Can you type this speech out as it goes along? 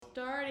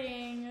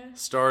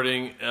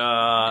Starting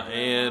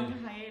and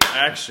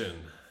action.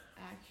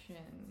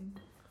 Action.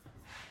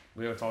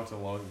 We haven't talked in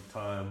a long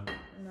time.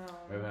 No.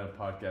 We haven't had a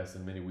podcast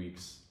in many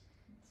weeks.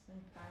 It's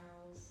been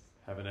finals.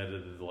 Haven't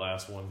edited the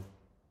last one.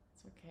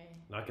 It's okay.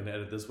 Not going to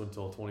edit this one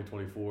until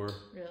 2024.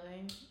 Really?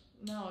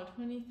 No,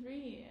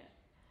 23.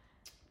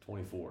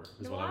 24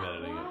 is No, when I'm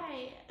editing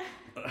why?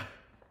 it.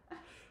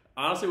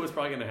 Honestly, what's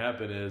probably going to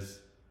happen is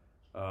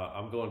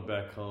I'm going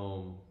back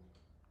home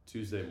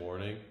Tuesday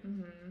morning.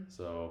 Mm-hmm.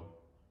 So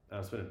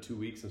I'm spending 2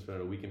 weeks. I'm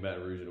spending a week in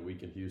Baton Rouge and a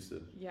week in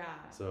Houston. Yeah.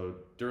 So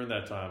during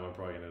that time, I'm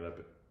probably going to end up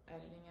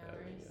Editing hours.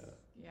 editing,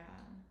 Yeah.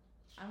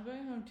 I'm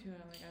going home too, and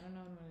I'm like, I don't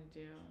know what I'm going to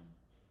do.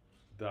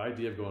 The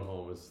idea of going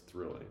home is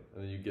thrilling.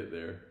 And then you get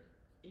there.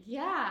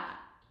 Yeah.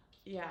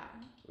 Yeah.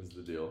 Is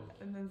the deal.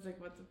 And then it's like,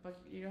 what the fuck?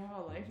 You don't have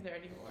a life there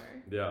anymore.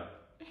 Yeah.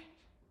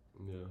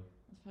 Yeah. I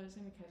was probably just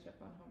going to catch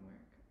up on homework.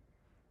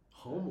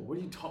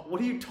 Homework? What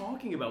are you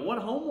talking about? What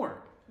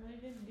homework? What I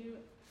didn't do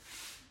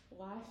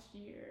last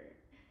year.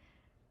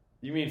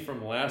 You mean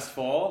from last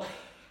fall?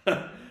 You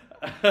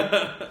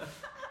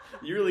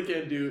really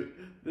can't do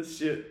this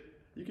shit.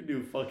 You can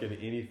do fucking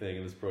anything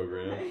in this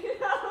program. I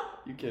know.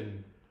 You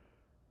can.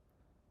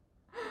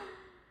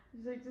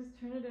 She's like, just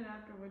turn it in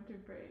after winter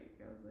break.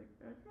 I was like,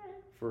 okay.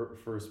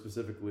 For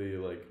specifically,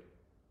 like,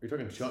 are you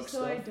talking Chuck so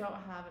stuff? I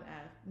don't have an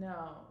F.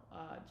 No,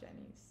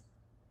 Jenny's.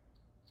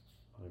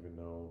 I don't even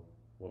know.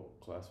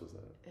 What class was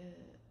that?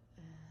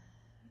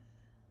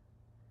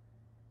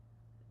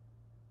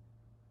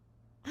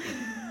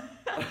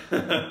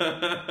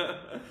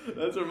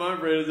 That's where my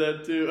brain is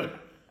at too.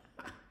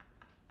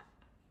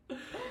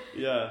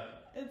 Yeah.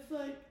 It's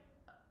like.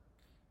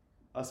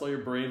 I saw your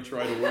brain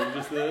try to work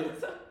just then.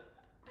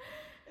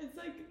 It's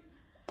like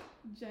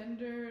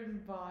gender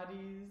and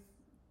bodies.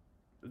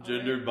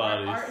 Gendered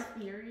bodies. Art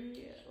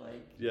theory,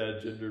 like. Yeah,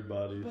 gendered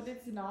bodies. But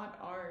it's not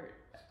art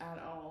at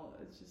all.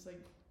 It's just like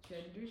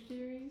gender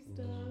theory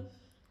stuff.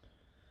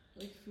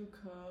 Like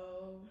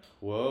Foucault.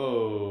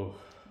 Whoa.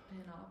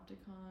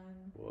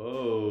 Panopticon.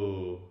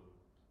 Whoa.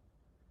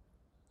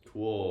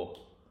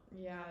 Cool.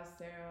 Yeah,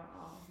 Sarah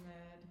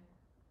Ahmed.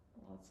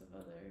 Lots of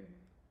other.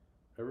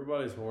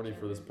 Everybody's horny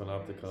for this Gender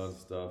Panopticon theories.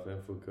 stuff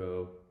and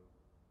Foucault.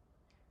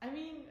 I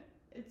mean,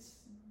 it's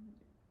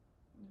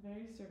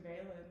very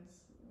surveillance,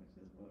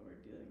 which is what we're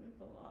dealing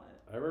with a lot.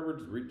 I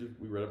remember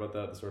we read about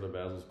that at the start of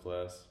Basil's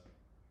class.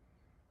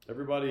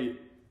 Everybody,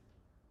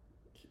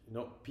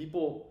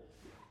 people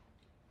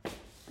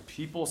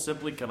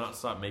simply cannot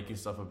stop making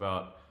stuff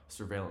about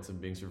surveillance and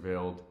being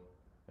surveilled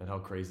and how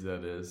crazy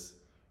that is.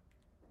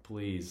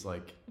 Please,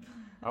 like,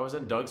 I was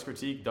in Doug's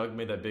critique. Doug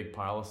made that big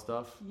pile of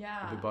stuff.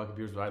 Yeah. The big block of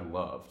computers that I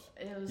loved.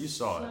 It was You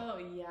saw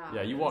it. Yeah.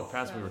 Yeah, you it walked was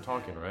past when we were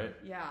talking, good. right?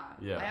 Yeah.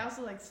 Yeah. I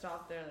also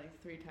stopped there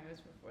 3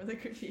 times before the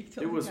critique.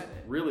 To It was look at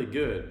it. really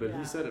good, but Yeah.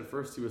 he said at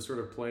first he was sort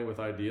of playing with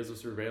ideas of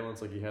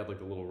surveillance, like he had a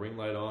little ring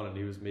light on and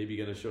he was maybe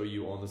going to show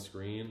you on the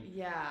screen.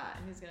 Yeah,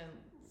 and he's gonna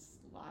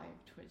live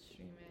Twitch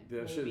stream it.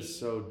 That shit maybe. is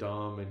so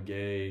dumb and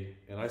gay.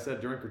 And I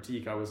said during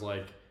critique, I was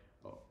like,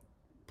 oh,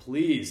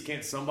 please,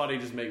 can't somebody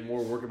just make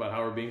more work about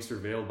how we're being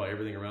surveilled by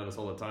everything around us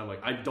all the time?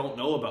 Like, I don't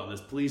know about this.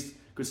 Please,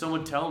 could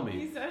someone tell me?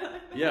 He said it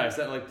like that? Yeah, I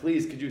said,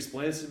 please, could you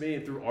explain this to me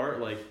through art?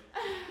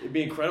 It'd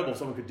be incredible if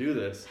someone could do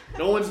this.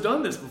 No one's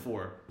done this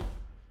before.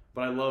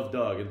 But I love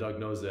Doug, and Doug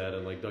knows that,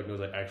 and Doug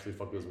knows I actually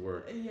fuck with his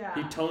work. Yeah.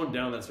 He toned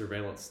down that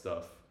surveillance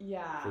stuff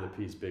Yeah. for the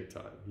piece big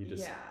time.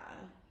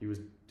 He was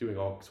doing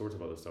all sorts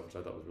of other stuff, which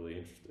I thought was really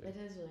interesting. It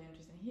is really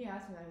interesting. He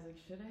asked me that. He was like,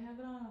 should I have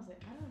it on? I was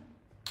like, I don't.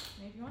 I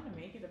mean, if you want to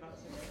make it about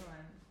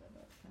surveillance, but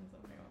that depends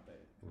on where you want the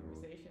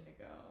conversation to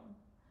go.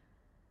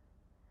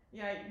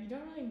 Yeah, you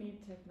don't really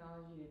need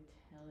technology to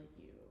tell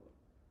you.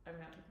 I mean,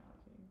 not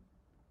technology.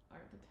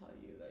 Art to tell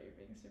you that you're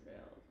being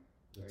surveilled.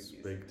 or It's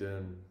used baked to.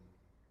 in.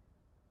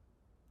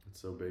 It's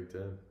so baked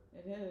in.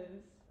 It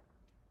is.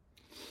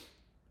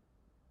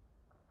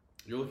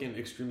 You're looking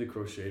extremely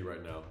crocheted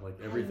right now.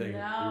 Everything I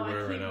know, you're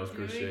wearing I right now is keep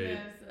doing crocheted.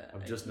 this.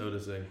 I'm just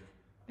noticing.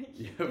 I keep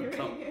You have doing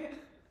come- it.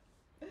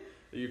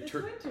 You're It's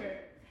winter.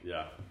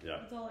 Yeah.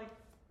 It's all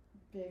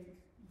big,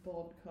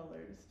 bold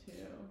colors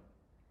too.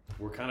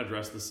 We're kind of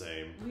dressed the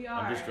same. We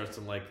are. I'm just dressed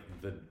in the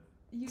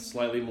You,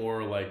 slightly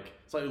more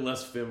slightly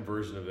less femme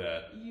version of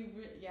that. We're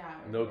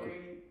No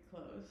very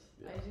close.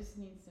 Yeah. I just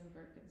need some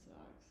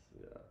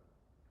Birkenstocks. Yeah.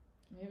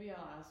 Maybe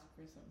I'll ask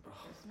for some for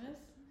Christmas.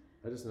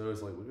 I just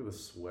noticed look at the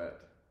sweat.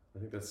 I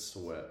think that's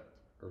sweat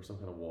or some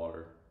kind of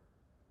water.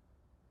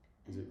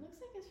 It looks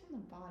like it's from the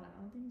bottom.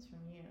 I don't think it's from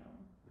you.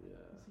 Yeah.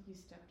 Looks like you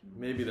stepped in.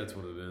 Maybe that's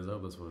what it is. I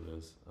hope that's what it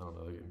is. I don't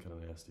know. They're getting kind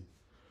of nasty.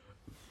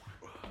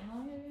 How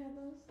long have you had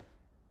those?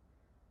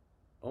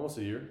 Almost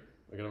a year.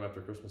 I got them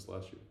after Christmas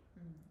last year.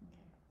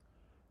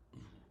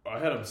 Okay. I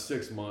had them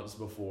 6 months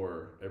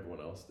before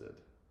everyone else did.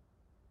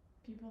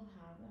 People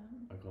have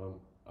them.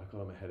 I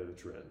call them ahead of the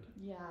trend.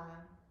 Yeah.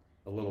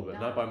 A little bit,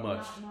 not by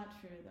much. Not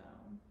true though.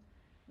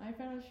 My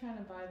friend was trying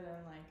to buy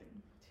them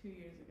 2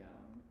 years ago.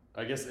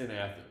 I guess in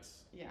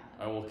Athens. Yeah.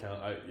 I will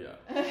count.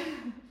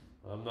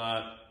 I'm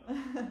not.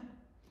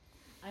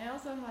 I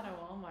also had a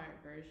Walmart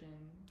version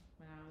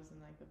when I was in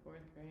the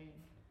 4th grade.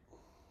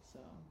 So.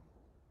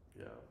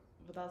 Yeah.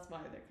 But that's why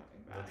they're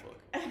coming back.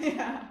 That's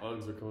yeah.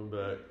 Uggs are coming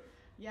back.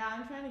 Yeah,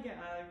 I'm trying to get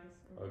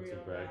Uggs. Uggs real are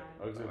back.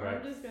 bad. Uggs are Or back.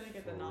 I'm just gonna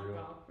get the for knockoff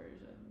real.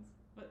 versions.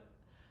 But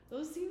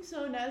those seem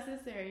so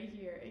necessary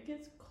here. It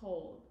gets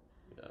cold.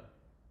 Yeah.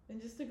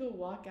 And just to go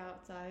walk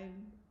outside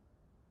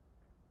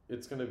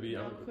It's gonna be.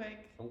 real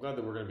quick. I'm glad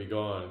that we're gonna be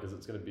gone because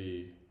it's gonna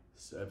be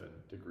 7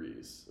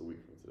 degrees a week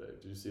from today.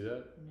 Did you see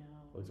that? No.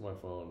 Look at my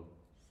phone.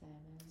 7.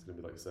 It's gonna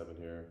be like 7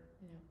 here.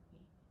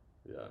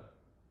 No. Yeah.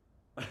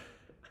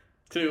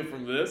 To go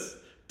from this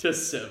to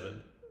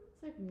 7.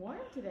 It's like warm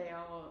today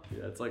almost.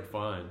 Yeah, it's like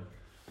fine.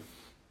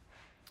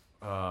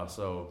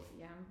 So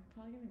Yeah, I'm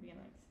probably gonna be in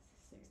like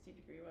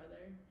 60-degree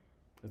weather.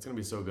 it's gonna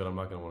be so good. I'm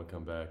not gonna want to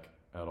come back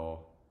at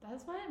all.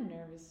 That's why I'm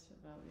nervous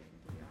about leaving,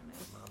 to be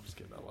honest. No, I'm just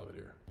kidding. I love it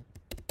here.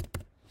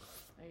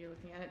 Are you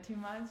looking at it too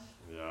much?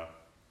 Yeah.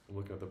 I'm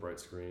looking at the bright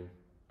screen.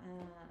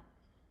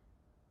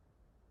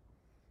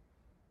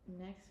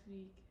 Next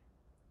week.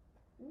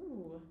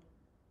 Ooh.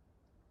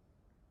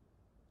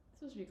 It's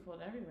supposed to be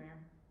cold everywhere.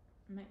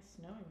 It might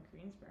snow in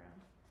Greensboro.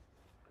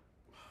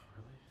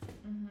 Really?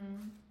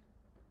 Mm-hmm.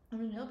 I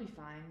mean, it'll be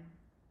fine.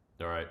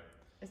 All right.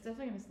 It's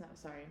definitely gonna snow.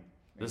 Sorry.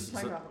 We're This just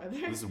talking is- about weather.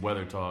 This is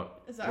weather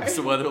talk. Sorry. What's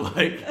the weather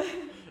like?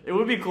 It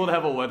would be cool to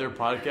have a weather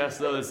podcast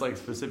though that's like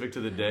specific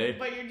to the day.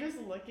 But you're just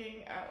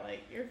looking at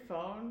like your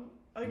phone.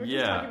 Like we're Yeah.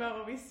 just talking about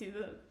what we see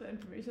the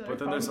information that But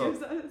then our phone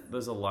gives us.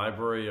 there's a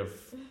library of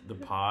the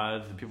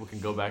pods and people can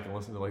go back and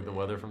listen to like the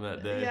weather from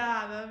that day.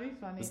 Yeah, that'd be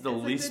funny. It's the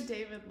like least- the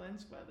David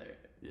Lynch weather.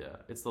 Yeah,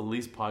 it's the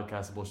least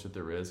podcastable shit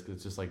there is because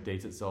it just like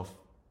dates itself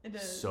It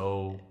is.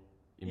 so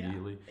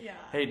immediately. Yeah.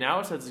 Hey, now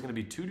it says it's gonna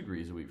be 2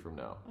 degrees a week from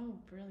now. Oh,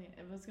 brilliant!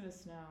 It was gonna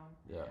snow.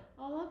 Yeah.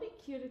 Oh, that'd be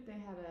cute if they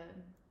had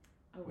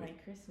a Wait.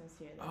 white Christmas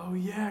here. Though. Oh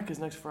yeah, because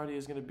next Friday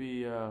is gonna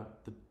be the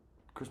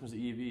Christmas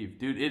Eve.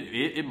 Dude,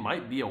 it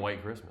might be a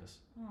white Christmas.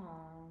 Aw.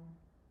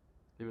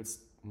 If it's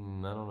I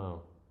don't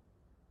know.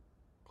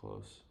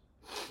 Close.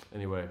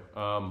 Anyway,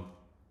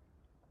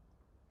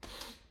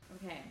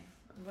 Okay.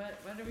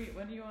 What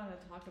do you want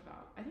to talk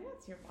about? I think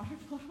that's your water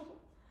bottle.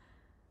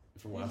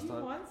 from Did last you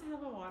time. once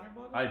have a water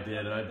bottle? I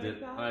did. Like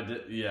that? I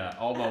did. Yeah,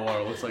 all my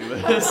water looks like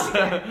this.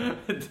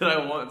 Did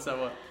I once have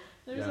a?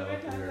 There's Yeah, so many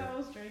up times here. I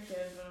was drinking,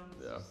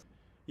 but Yeah.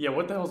 Yeah.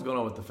 What the hell's going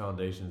on with the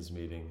foundations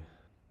meeting?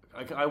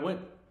 I went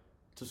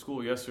to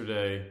school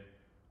yesterday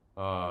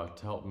to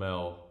help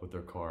Mel with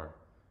their car,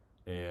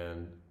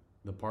 and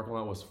the parking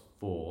lot was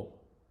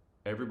full.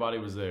 Everybody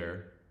was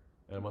there,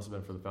 and it must have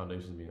been for the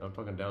foundations meeting. I'm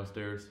talking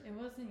downstairs. It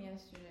wasn't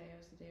yesterday. It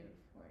was the day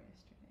before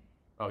yesterday.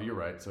 Oh, you're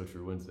right. So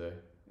true. Wednesday.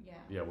 Yeah.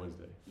 Yeah,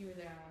 Wednesday. You were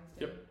there on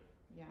Wednesday. Yep.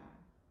 Yeah.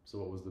 So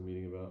what was the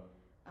meeting about?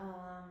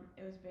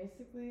 It was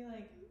basically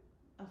like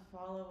a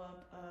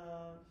follow-up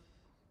of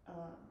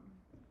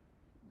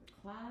the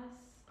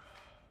class,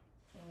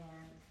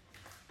 and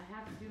I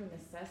have to do an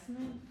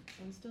assessment.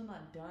 I'm still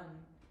not done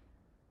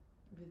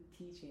with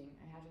teaching.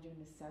 I have to do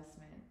an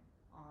assessment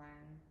on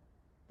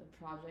the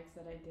projects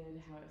that I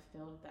did, how it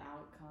filled the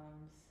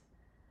outcomes,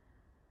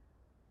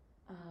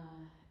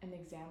 and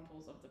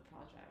examples of the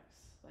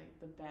projects, like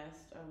the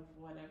best of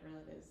whatever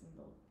that is and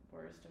the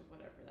worst of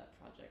whatever that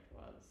project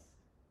was.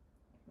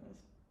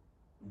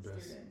 The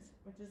Best. students,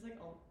 which is like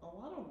a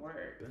lot of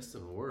work. Best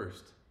and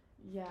worst.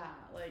 Yeah,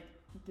 like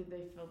did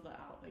they fill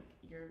like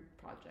your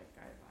project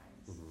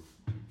guidelines? Mhm.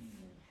 I don't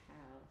really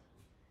have.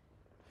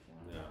 So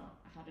I don't Yeah. know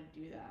how to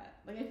do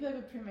that. Like I feel like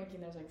with printmaking,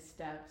 there's like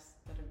steps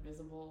that are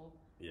visible,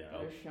 Yeah.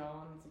 that are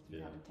shown. It's like you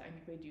Yeah. have to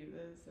technically do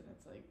this, and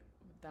it's like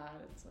with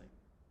that, it's like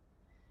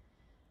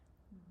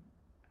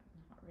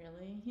not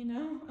really, you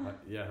know?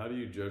 Yeah. How do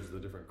you judge the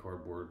different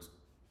cardboard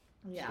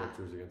Yeah.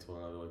 structures against one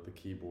another, like the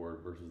keyboard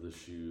versus the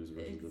shoes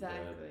versus the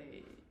bed?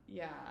 Exactly.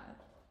 Yeah.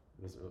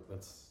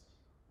 That's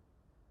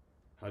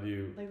how do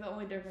you? Like the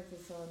only difference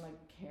is someone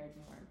like cared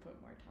more and put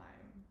more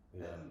time.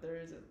 Yeah. And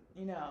there's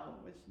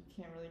which you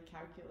can't really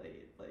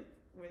calculate like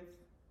with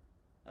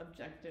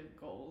objective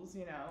goals,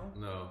 you know.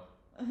 No.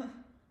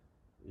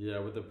 Yeah,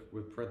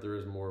 with print there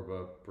is more of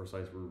a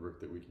precise rubric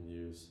that we can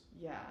use.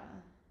 Yeah.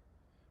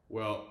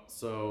 Well,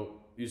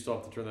 so you still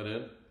have to turn that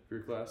in for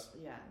your class?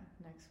 Yeah,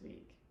 next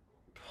week.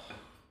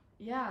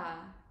 Yeah.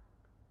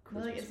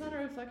 No, like it's not a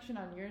reflection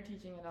on your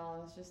teaching at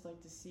all. It's just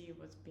like to see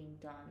what's being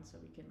done so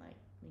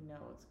we know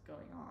what's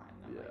going on.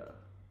 I'm Yeah. like,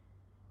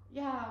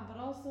 yeah, but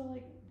also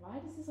like why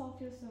does this all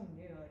feel so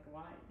new? Like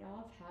why y'all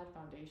have had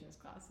foundations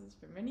classes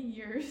for many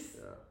years.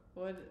 Yeah.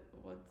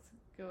 What's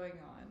going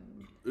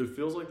on? It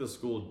feels like the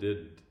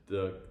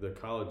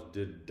college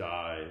did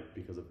die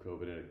because of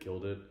COVID and it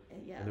killed it.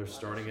 Yeah. And they're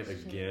starting it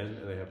again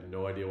and they have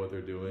no idea what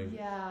they're doing.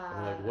 Yeah.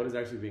 And they're like, what is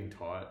actually being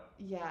taught?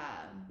 Yeah.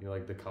 You know,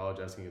 like the college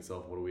asking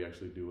itself, what are we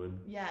actually doing?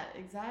 Yeah,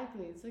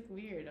 exactly. It's like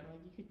weird. I'm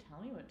like, you could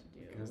tell me what to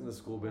do. Hasn't the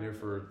school been here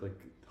for like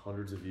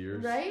hundreds of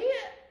years? Right?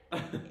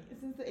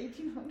 Since the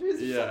 1800s.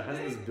 Yeah,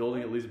 hasn't this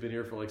building at least been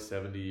here for like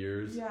 70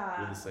 years? Yeah.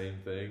 Doing the same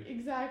thing?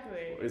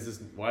 Exactly.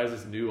 Why is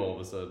this new all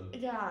of a sudden?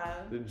 Yeah.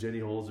 Didn't Jenny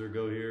Holzer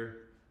go here?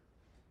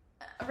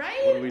 Right?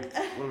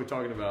 What are we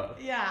talking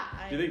about? Yeah.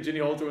 Do you think Jenny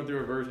Holzer went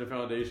through a version of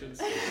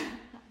Foundations?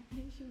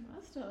 She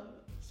must have.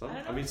 Some, I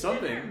don't know I mean, if she did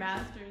something. her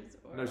master's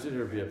or. No, she did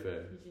her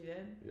BFA. She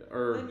did. Yeah,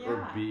 or Then, or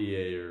yeah.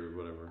 BEA or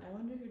whatever. I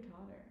wonder who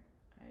taught her.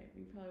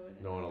 We probably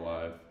wouldn't. No one know that.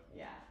 alive.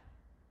 Yeah.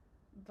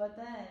 But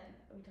then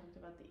we talked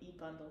about the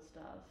e-bundle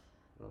stuff.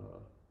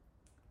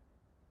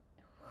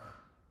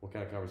 What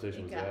kind of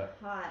conversation It was got that?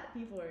 hot.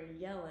 People were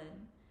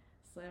yelling,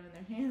 slamming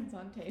their hands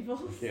on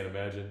tables. I can't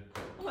imagine.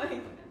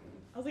 Like,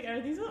 I was like,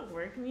 are these what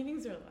work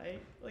meetings are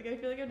like? Like, I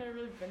feel like I've never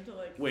really been to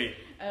like Wait,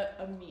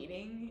 a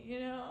meeting, you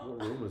know?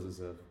 what room was this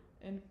in?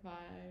 In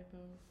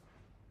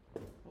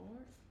 504,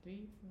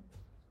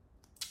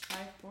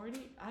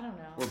 540? I don't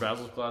know. Where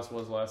Basil's class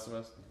was last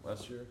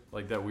year?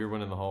 Like that weird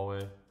one in the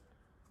hallway?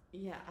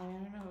 Yeah, I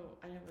don't know.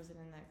 I wasn't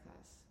in that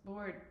class. But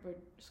where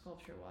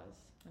sculpture was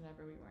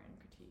whenever we were in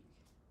critique.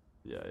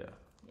 Yeah, yeah.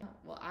 Yeah.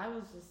 Well, I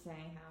was just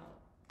saying how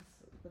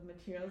the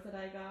materials that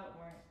I got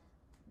weren't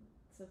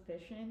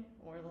sufficient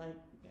or like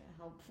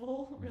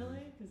helpful,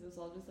 really, because it was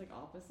all just like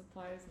office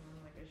supplies and then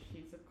like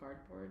sheets of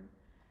cardboard.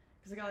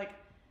 Because I got like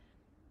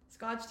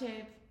Scotch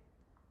tape,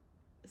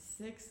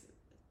 6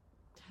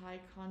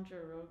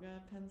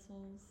 Ticonderoga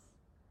pencils.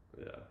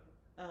 Yeah.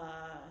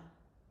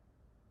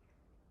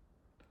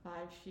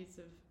 5 sheets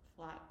of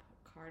flat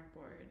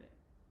cardboard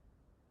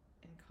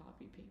and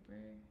copy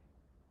paper.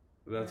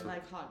 That's and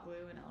like hot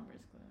glue and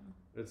Elmer's glue.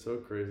 It's so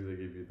crazy they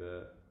give you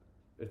that.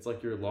 It's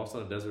like you're lost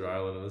on a desert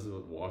island and this is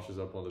what washes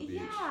up on the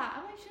beach. Yeah,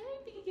 I'm like,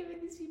 shouldn't I be giving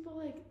these people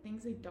like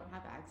things they don't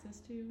have access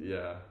to?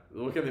 Yeah.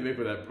 What can they make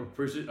with that?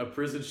 A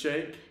prison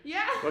shake?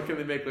 Yeah. What can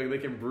they make? Like they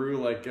can brew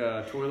like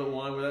toilet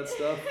wine with that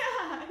stuff?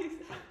 Yeah,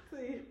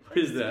 exactly. What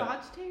is that?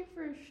 Scotch tape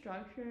for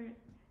structure.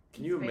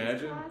 Can you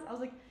imagine? Class. I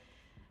was like,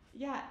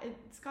 yeah,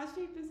 Scotch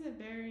tape isn't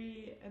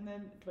very. And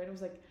then Dwayne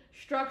was like,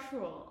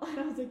 structural. And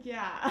I was like,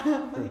 yeah.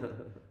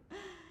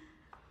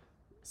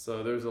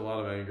 So there's a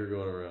lot of anger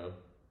going around.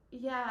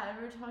 Yeah, and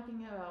we were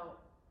talking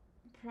about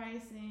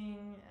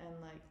pricing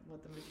and like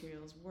what the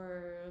materials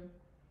were,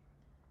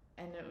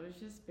 and it was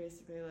just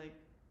basically like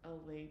a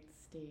late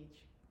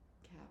stage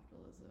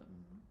capitalism.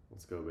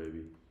 Let's go,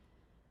 baby.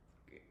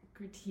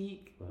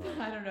 Critique.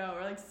 I don't know,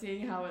 or like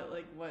seeing how it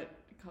like what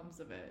comes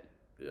of it.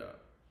 Yeah.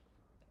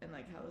 And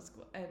like how the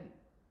school, and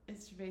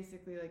it's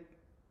basically like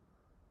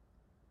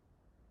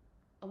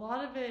a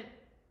lot of it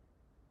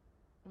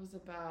was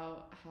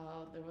about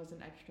how there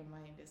wasn't extra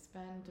money to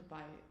spend to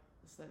buy,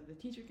 so the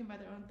teacher can buy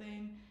their own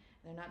thing.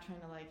 They're not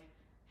trying to like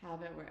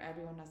have it where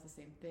everyone has the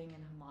same thing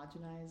and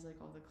homogenize like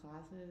all the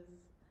classes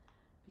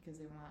because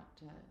they want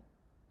to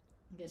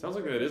get. Sounds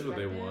like that is what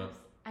they want.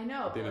 I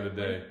know. At the end of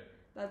the day,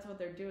 that's what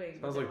they're doing.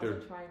 Sounds they're like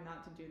they're trying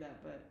not to do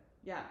that, but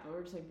yeah, but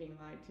we're just like being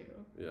lied to.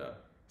 Yeah.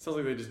 Sounds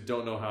like they just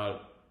don't know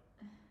how.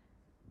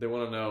 They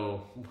want to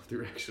know what the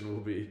reaction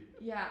will be.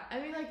 Yeah, I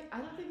mean, like, I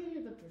don't think any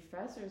of the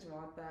professors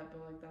want that,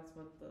 but, like, that's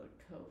what the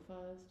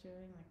COFA is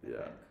doing, like, the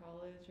head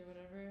college or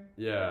whatever.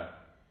 Yeah.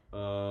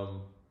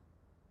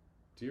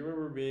 Do you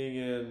remember being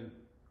in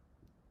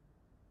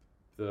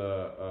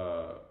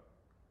the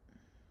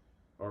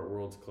Art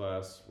Worlds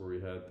class where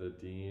we had the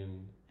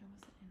dean? I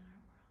wasn't in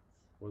Art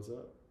Worlds. What's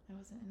that? I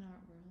wasn't in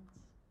Art Worlds.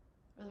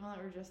 Or the one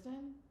that we're just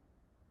in?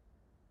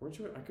 Weren't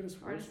you? I could have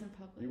sworn. Artists in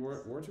Public. You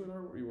weren't you in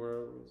Art? You were in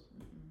Art Worlds?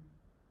 Mm-mm.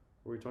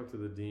 Where we talked to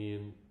the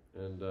dean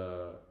and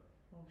Oh,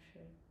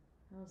 shit.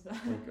 How was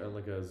that? on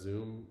like a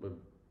Zoom, a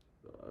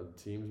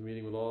Teams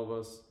meeting with all of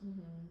us,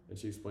 and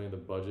she explained the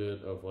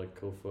budget of like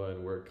COFA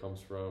and where it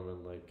comes from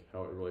and like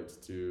how it relates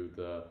to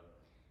the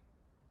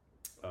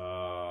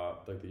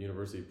like the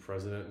university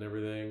president and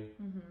everything,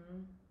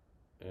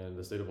 and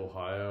the state of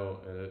Ohio,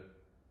 and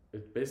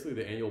it basically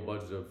the annual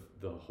budget of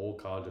the whole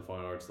College of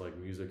Fine Arts, like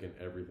music and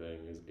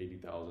everything, is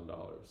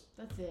 $80,000.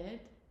 That's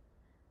it?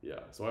 Yeah,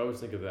 so I always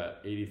think of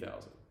that 80,000.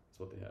 That's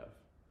what they have.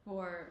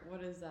 For,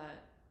 what is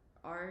that?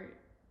 Art?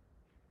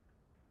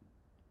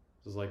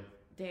 This is like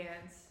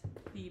dance,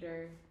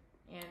 theater,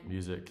 and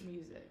music.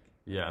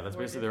 Yeah, that's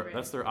basically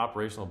their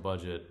operational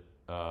budget.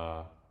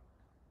 Yeah,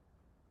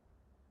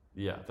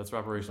 that's their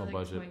operational like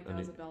budget in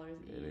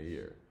a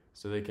year.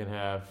 So they can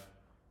have,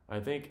 I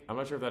think, I'm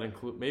not sure if that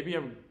includes, maybe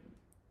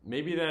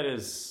that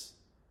is,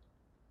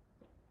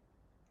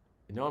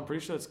 no, I'm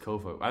pretty sure that's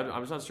COFA.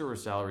 I'm just not sure where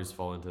salaries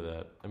fall into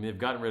that. I mean, they've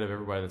gotten rid of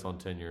everybody that's on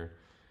tenure.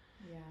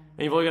 Yeah.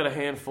 And you've only got a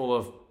handful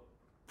of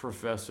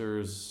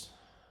professors,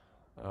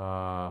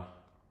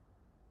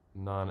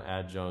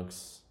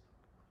 non-adjuncts.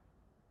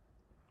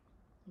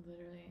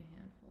 Literally a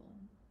handful.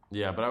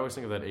 Yeah, but I always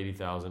think of that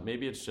 80,000.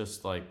 Maybe it's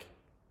just like,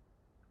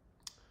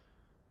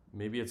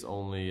 maybe it's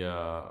only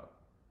our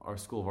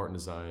School of Art and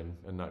Design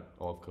and not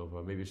all of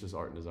COFA. Maybe it's just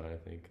art and design, I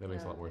think. That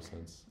makes a lot more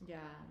sense. Yeah.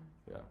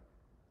 Yeah.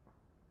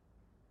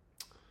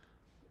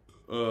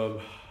 So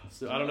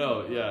I don't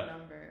know, yeah.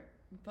 Number,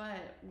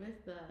 but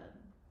with the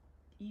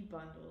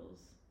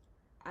e-bundles,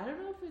 I don't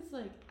know if it's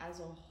like as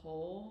a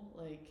whole,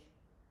 like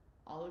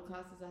all the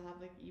classes that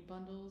have like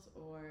e-bundles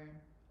or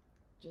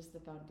just the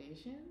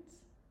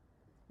foundations.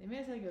 They may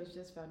have said it was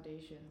just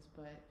foundations,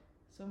 but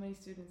so many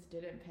students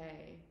didn't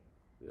pay.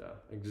 Yeah,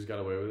 and just got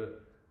away with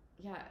it.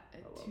 Yeah,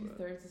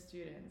 2/3 of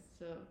students.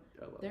 So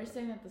they're that.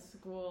 saying that the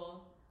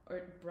school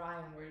or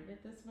Brian worded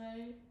it this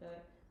way,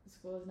 that the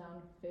school is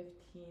now $15,000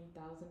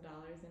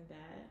 in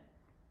debt.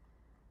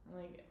 I'm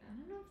like, I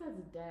don't know if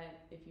that's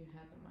debt if you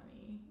had the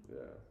money.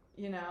 Yeah.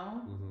 You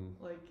know?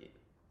 Mm-hmm. Like,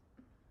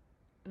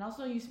 and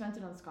also you spent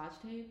it on Scotch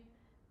tape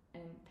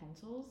and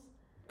pencils.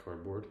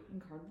 Cardboard.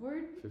 And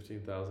cardboard.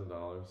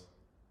 $15,000.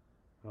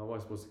 How am I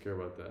supposed to care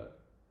about that?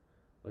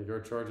 Like, you're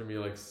charging me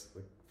like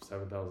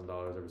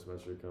 $7,000 every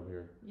semester to come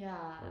here. Yeah.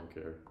 I don't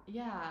care.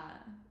 Yeah.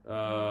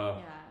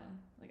 Yeah.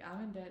 Like,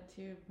 I'm in debt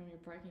too from your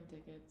parking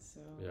tickets,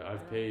 so. Yeah,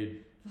 I've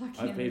paid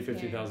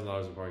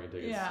 $15,000 in parking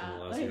tickets in the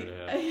last year and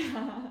a half.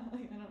 Yeah.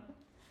 Like, I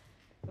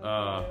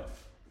don't.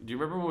 Do you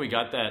remember when we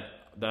got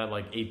that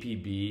like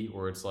APB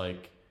where it's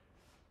like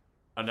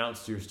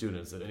announced to your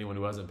students that anyone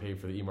who hasn't paid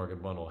for the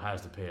e-market bundle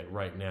has to pay it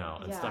right now,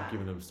 and stop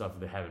giving them stuff if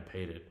they haven't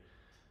paid it?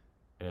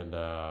 And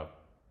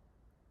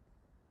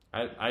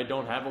I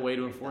don't have a way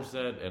to enforce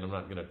that, and I'm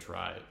not gonna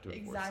try to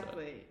enforce that.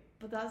 Exactly.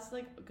 But that's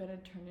like gonna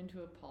turn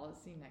into a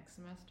policy next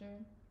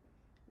semester,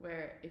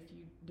 where if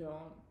you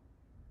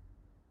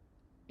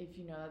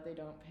know that they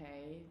don't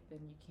pay, then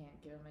you can't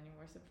give them any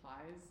more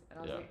supplies. And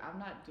I was like, I'm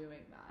not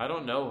doing that. I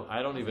don't know.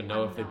 I don't even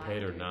know if they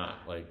paid or that.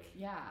 not. Like,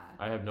 yeah,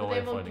 I have no way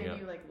of finding out. They will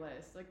give you like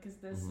lists, like, because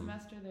this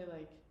semester they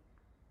like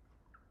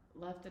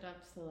left it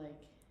up to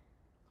like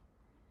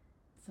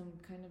some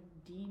kind of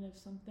dean of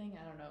something,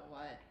 I don't know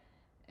what,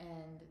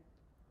 and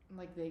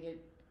like they get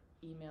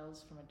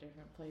emails from a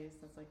different place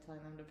that's like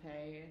telling them to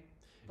pay.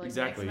 Like,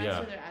 exactly. Next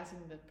semester they're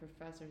asking the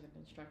professors and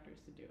instructors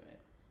to do it,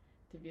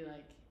 to be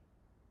like,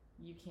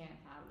 you can't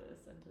have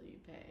this until you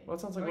pay. Well, it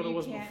sounds like what it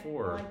was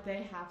before. Like,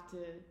 they have to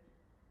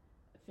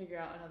figure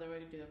out another way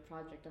to do the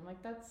project. I'm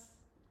like, this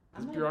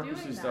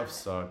bureaucracy stuff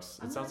sucks.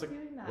 It sounds like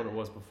what it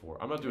was before.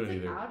 I'm not doing it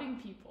either. Outing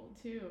people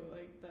too,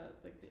 like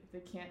that, like they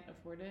can't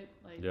afford it.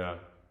 Like, I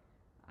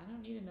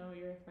don't need to know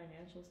your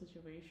financial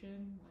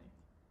situation. Like,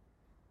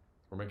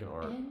 we're making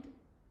art. And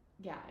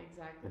yeah,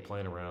 exactly. We're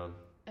playing around.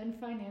 And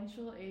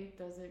financial aid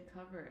doesn't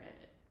cover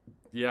it.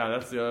 Yeah,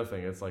 that's the other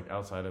thing. It's like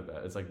outside of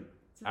that. It's like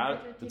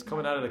it's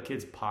coming out of the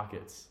kids'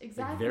 pockets.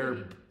 Exactly. Like,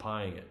 they're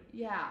buying it.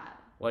 Yeah.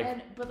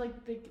 Like, but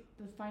like the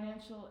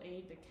financial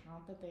aid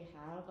account that they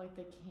have, like,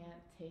 they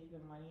can't take the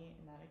money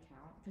in that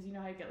account, because you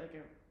know how you get like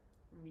a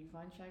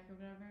refund check or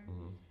whatever.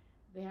 Mm-hmm.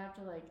 They have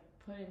to like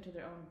put it into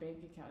their own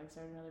bank account, like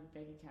start another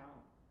bank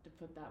account to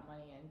put that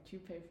money in to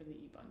pay for the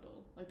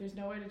e-bundle. Like, there's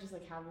no way to just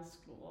like have the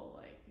school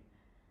like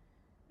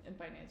and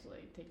financial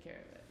aid take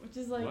care of it, which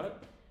is like,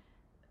 what?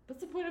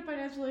 That's the point of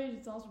financial aid.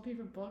 It's also pay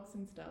for books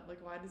and stuff.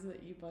 Like, why does the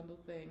e-bundle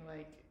thing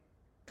like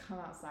come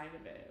outside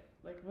of it?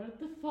 Like, what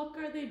the fuck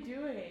are they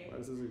doing? Why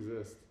does this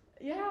exist?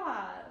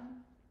 Yeah.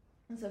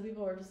 And so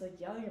people were just like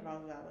yelling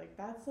about that. Like,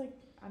 that's like,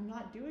 I'm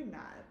not doing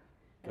that.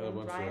 And then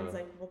Brian's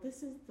like, well,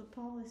 this is the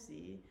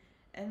policy.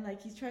 And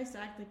like, he tries to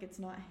act like it's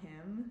not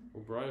him.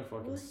 Well, Brian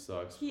fucking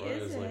sucks. He Brian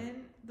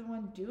isn't the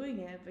one doing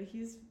it, but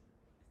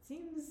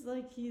seems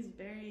like he's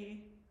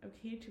very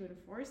okay to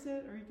enforce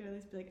it, or he could at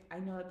least be like, I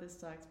know that this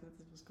sucks, but this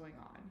is what's going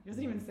on. He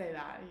doesn't even say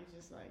that. He's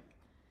just like,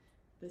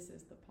 this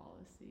is the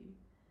policy.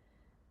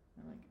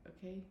 I'm like,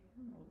 okay,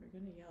 well, we're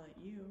gonna yell at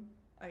you,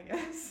 I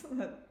guess.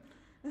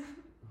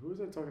 Who was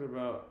I talking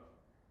about?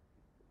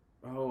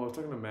 Oh, I was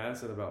talking to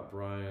Madison about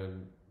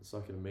Brian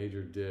sucking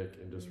major dick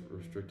and just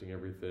restricting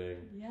everything.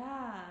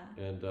 Yeah.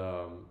 And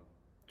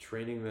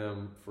training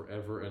them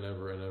forever and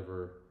ever and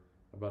ever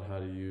about how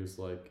to use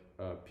like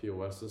a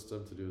POS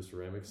system to do a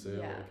ceramic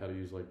sale, like how to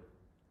use like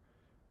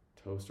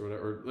Toast or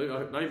whatever,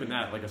 or not even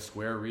that, like a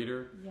Square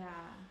reader. Yeah.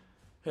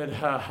 And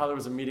how there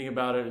was a meeting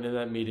about it, and in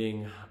that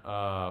meeting,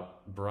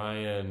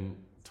 Brian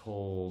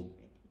told,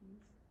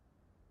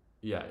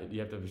 you have to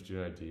have a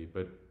student ID,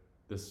 but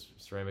this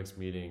ceramics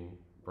meeting,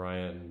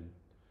 Brian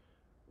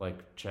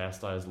like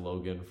chastised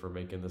Logan for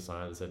making the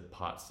sign that said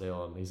pot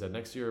sale, and he said,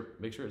 next year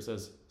make sure it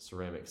says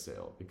ceramic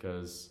sale,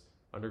 because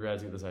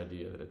undergrads get this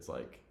idea that it's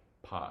like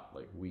pot,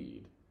 like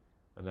weed,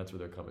 and that's what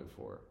they're coming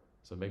for.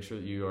 So make sure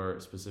that you are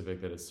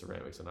specific that it's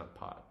ceramics and not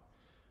pot.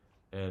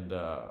 And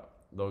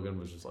Logan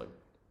was just like,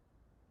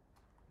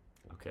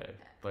 okay,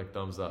 like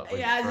thumbs up.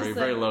 Like,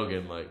 very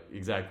Logan, like,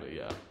 exactly,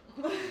 yeah.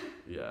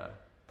 Yeah.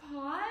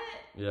 Pot?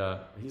 Yeah,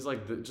 he's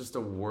like just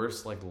the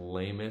worst, like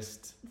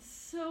lamest.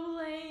 So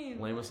lame.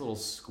 Lamest little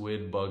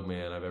squid bug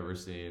man I've ever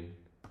seen.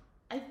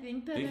 I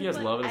think that. Do you think he has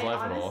love in his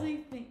life at all? I honestly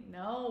think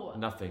no.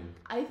 Nothing.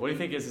 What do you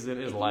think is in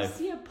his life?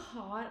 If you see a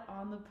pot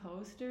on the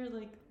poster,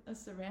 like a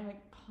ceramic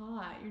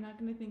pot, you're not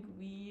gonna think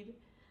weed.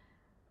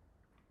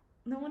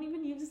 No one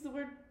even uses the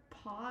word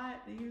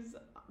pot.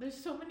 There's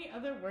so many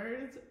other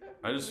words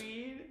for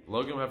weed.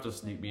 Logan would have to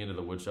sneak me into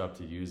the wood shop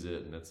to use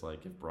it, and it's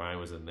like if Brian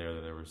was in there,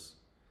 then I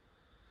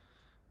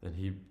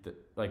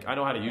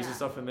know how to use the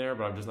stuff in there,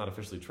 but I'm just not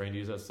officially trained to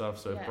use that stuff.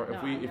 So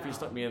if he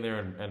stuck me in there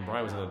and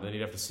Brian was in there, then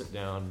he'd have to sit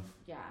down,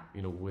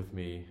 with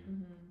me.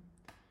 Mm-hmm.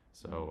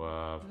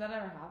 So did that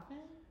ever happen?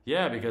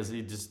 Yeah, because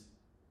he's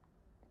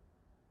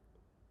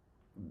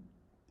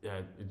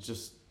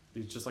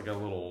just like a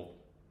little,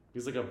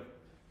 he's like a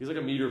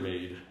meter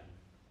maid,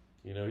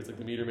 he's like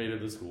the meter maid of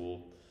the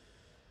school.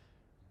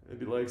 And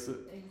he likes it.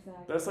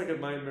 Exactly. That's like a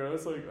nightmare.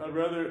 That's like, I'd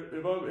rather,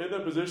 if I'm in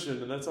that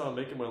position and that's how I'm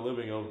making my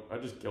living,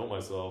 I'd just kill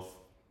myself.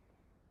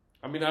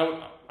 I mean,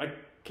 I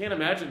can't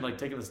imagine like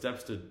taking the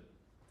steps to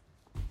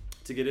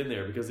get in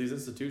there, because these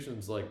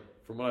institutions, like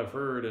from what I've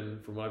heard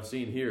and from what I've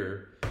seen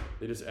here,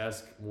 they just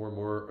ask more and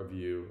more of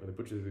you, and they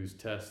put you through these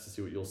tests to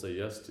see what you'll say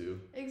yes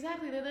to.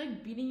 Exactly, they're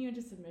like beating you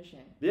into submission.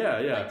 Yeah.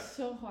 Like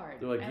so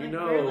hard. They're like, and you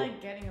like, know, we're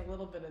like getting a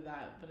little bit of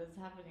that, but it's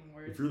happening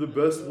worse. if you're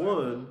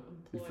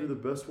the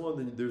best one,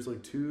 then there's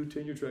like 2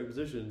 tenure track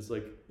positions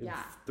like in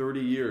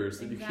 30 years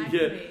that you can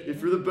get.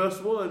 If you're the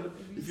best one,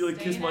 if you like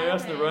kiss my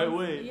ass in the right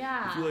way,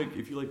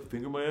 if you like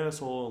finger my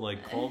asshole and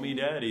like call me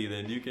daddy,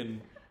 then you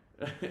can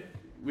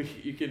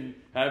you can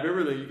have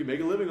everything. You can make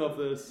a living off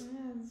this. Yeah,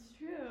 it's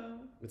true.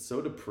 It's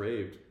so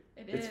depraved.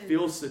 It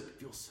feels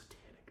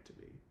satanic to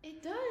me.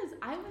 It does.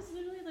 I was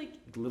literally like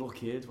little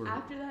kids were.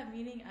 After that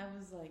meeting, I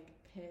was like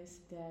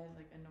pissed, dead,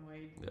 like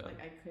annoyed, like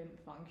I couldn't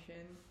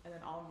function. And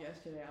then all of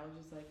yesterday, I was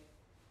just like,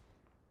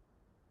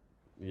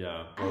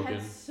 broken. I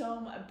had so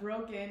much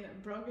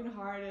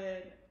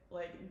broken-hearted,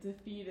 like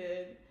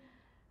defeated,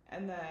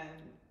 and then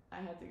I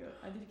had to go.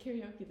 I did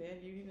karaoke. They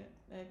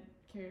had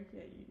karaoke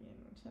at Union,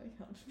 which like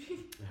helped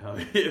me. Hell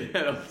yeah,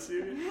 that helps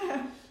you.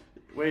 Yeah.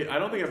 Wait, I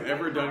don't think I've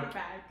ever done.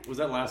 Was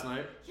that last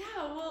night? Yeah,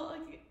 well,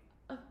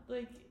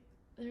 like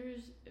there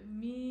was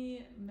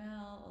me,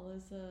 Mel,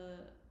 Alyssa,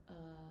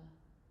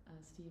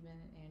 Steven,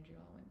 and Andrew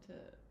all went to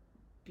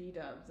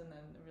B-dubs, and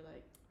then they were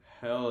like,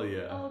 hell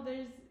yeah. Oh,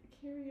 there's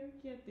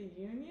karaoke at the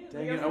Union?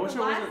 Dang it, I wish I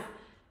wasn't.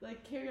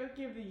 Like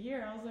karaoke of the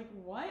year. I was like,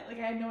 what? Like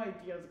I had no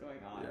idea what was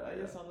going on. Yeah, I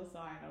just saw the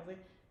sign. I was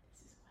like,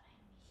 this is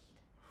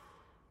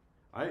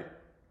what I need.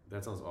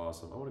 That sounds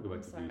awesome. I want to go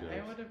back to B-dubs.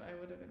 I would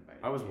have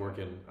invited. I was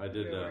working. I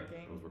did. You were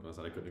I was working on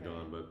that. I couldn't have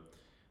gone,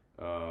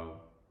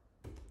 but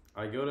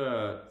I go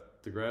to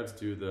the grads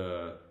do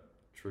the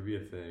trivia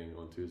thing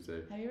on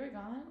Tuesday. Have you ever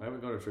gone? I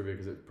haven't gone to trivia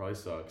because it probably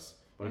sucks.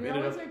 But we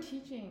always are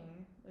teaching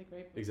like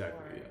right before.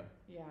 Exactly. Yeah.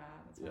 Yeah.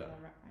 That's why I never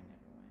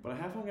went. But I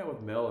have hung out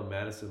with Mel and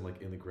Madison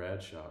like in the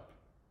grad shop.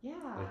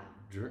 Yeah.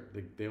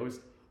 Like they always.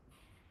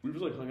 We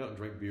just like hung out and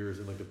drank beers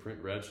in like the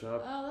print grad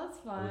shop. Oh, that's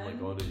fun. And then like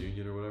going to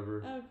Union or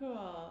whatever. Oh,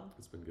 cool.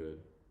 It's been good.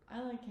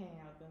 I like hanging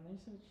out with them. They're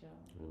so chill.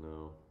 I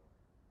know.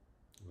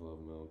 I love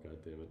Mel.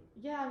 God damn it.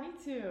 Yeah, me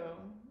too.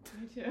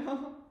 Me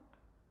too.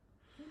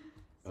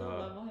 So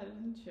level-headed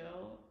and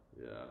chill.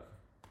 Yeah.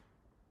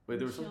 Wait,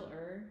 there was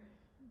chiller.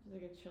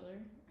 Like a chiller.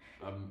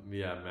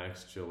 Yeah,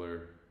 Max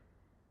Chiller.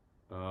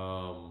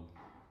 Oh,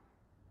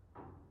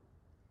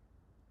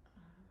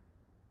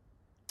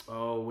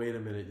 wait a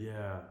minute.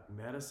 Yeah,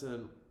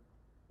 Madison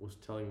was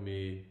telling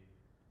me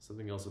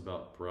something else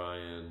about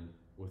Brian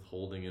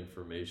withholding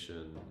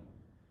information,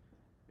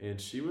 and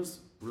she was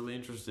really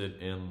interested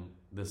in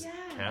this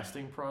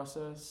casting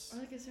process. Or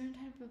like a certain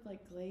type of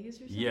like glaze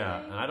or something.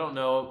 Yeah, and I don't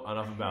know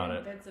enough about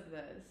it. Bits of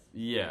this.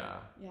 Yeah.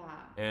 Yeah.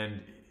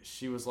 And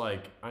she was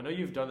like, I know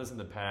you've done this in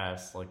the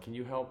past. Like, can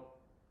you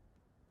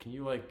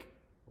like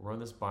run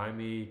this by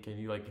me? Can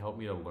you like help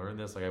me to learn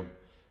this? Like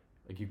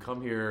you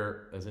come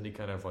here as any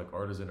kind of like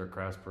artisan or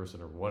craftsperson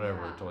or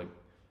whatever to like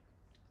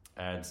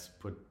add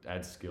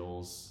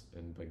skills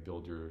and like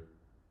build your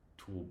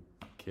tool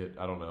kit.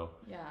 I don't know.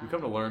 Yeah. You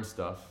come to learn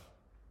stuff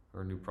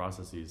or new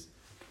processes.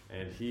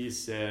 And he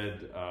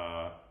said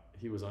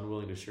he was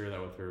unwilling to share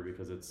that with her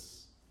because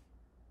it's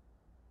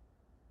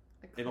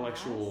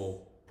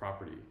intellectual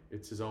property.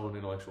 It's his own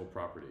intellectual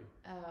property.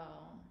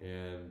 Oh.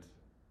 And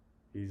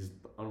he's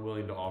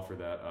unwilling to offer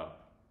that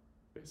up,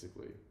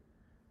 basically.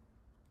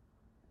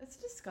 It's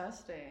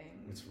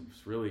disgusting. It's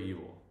really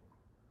evil.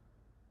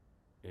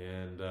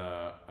 And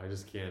I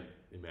just can't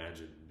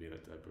imagine being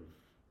that type of...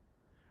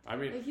 I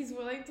mean... Like, he's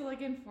willing to,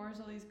 like, enforce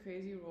all these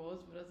crazy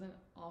rules, but doesn't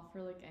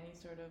offer, like, any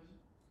sort of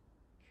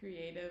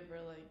creative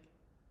or, like,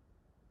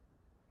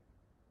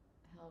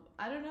 help.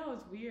 I don't know,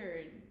 it's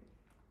weird.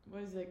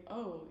 What is like,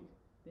 oh,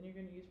 then you're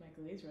going to use my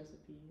glaze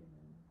recipe, and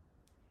then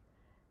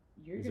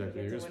you're going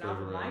to get to win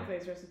off of my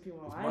glaze recipe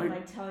while I'm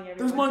like telling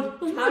everyone.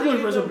 That's my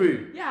glaze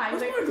recipe. Yeah,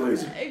 that's like, my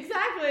glaze.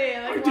 Exactly.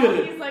 Like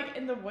while he's like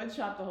in the wood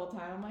shop the whole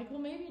time, I'm like,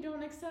 well, maybe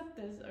don't accept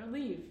this or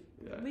leave.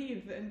 Yeah.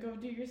 Leave and go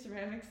do your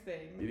ceramics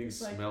thing. Eating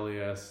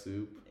smelly ass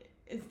soup.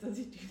 Does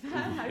he do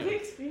that? Have you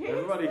experienced?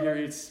 Everybody here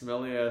eats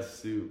smelly ass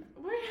soup.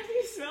 Where have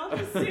you smelled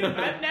the soup?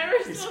 I've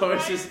never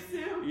smelled soup.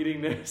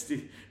 Eating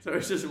nasty. So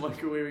it's just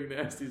microwaving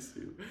nasty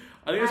soup.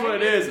 I think that's what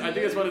it is. I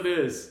think that's what it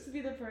is. To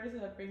be the person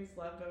that brings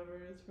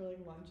leftovers for like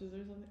lunches or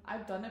something.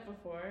 I've done it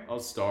before. I'll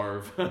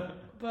starve.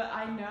 But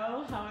I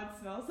know how it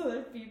smells to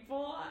other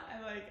people.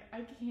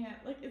 I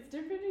can't. Like, it's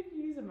different if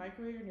you use a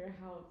microwave in your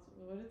house.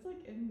 But it's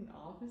like in an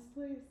office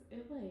place,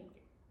 it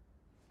like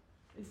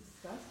is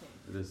disgusting.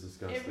 It is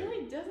disgusting. It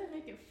really doesn't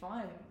make it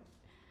fun.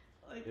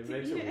 Like, it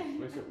makes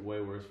it way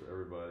worse for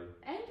everybody.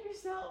 And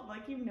yourself,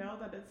 like, you know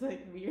that it's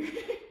like weird.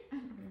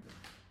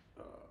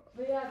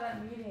 But yeah,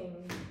 that meeting,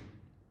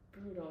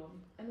 brutal.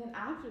 And then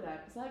after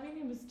that, so that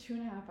meeting was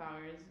 2.5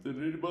 hours.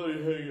 Did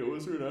anybody hang out?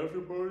 Was there an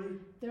after party?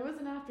 There was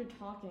an after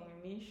talking.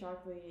 Me,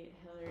 Sharkley,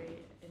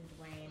 Hillary, and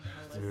Dwayne,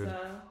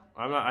 Alyssa.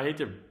 Dude, I hate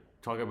to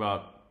talk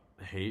about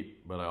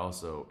hate, but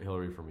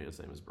Hillary for me is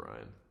the same as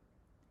Brian.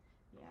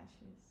 Yeah,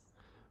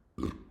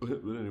 she's.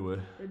 But anyway.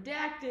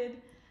 Redacted.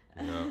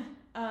 Yeah.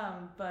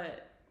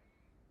 But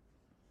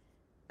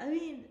I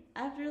mean,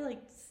 after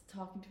like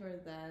talking to her,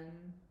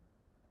 then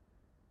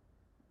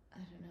I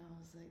don't know. I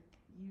was like,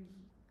 you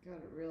got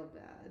it real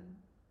bad.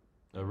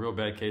 A real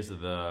bad case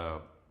of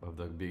the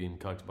being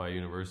cucked by a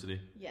university.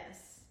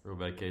 Yes. Real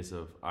bad case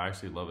of I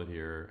actually love it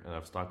here, and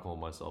I've Stockholm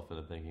myself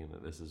into thinking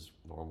that this is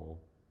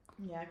normal.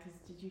 Yeah, because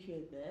did you hear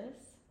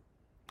this?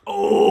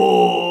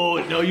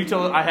 Oh no! You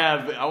tell.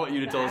 I want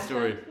you to tell a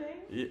story.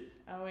 Yeah.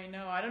 Oh wait,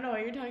 no, I don't know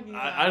what you're talking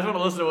about. I just want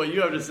to listen to what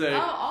you have to say.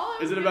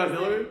 Is it about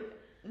Hillary?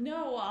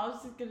 No, I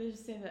was just gonna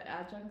say the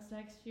adjuncts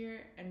next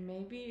year, and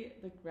maybe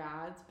the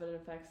grads, but it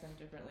affects them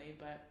differently.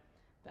 But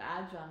the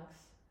adjuncts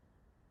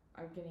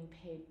are getting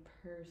paid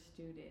per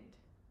student,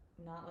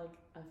 not like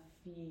a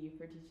fee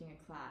for teaching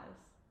a class.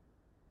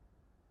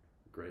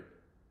 Great.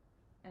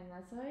 And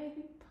that's why I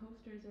think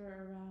posters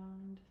are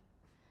around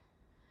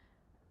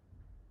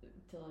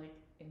to like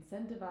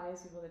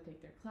incentivize people to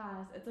take their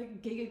class. It's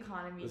like gig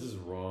economy. This is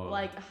wrong.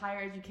 Like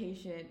higher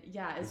education.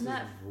 Yeah, isn't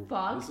that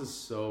fucked? This is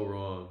so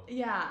wrong.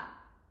 Yeah.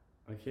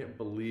 I can't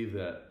believe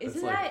that.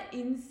 Isn't that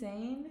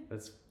insane?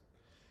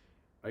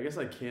 I guess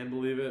I can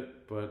believe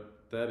it,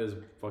 but that is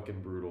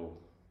fucking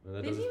brutal. And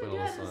that they didn't doesn't even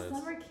do spend that all in the the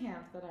science. summer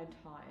camp that I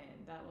taught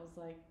in. That was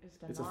like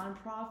just a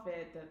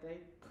non-profit that they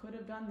could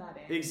have done that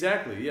in.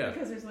 Exactly, yeah.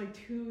 Because there's like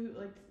two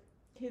like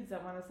kids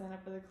that want to sign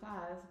up for the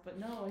class, but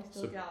no, I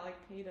still got like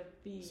paid a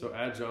fee. So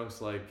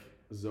adjuncts like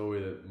Zoe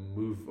that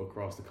move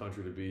across the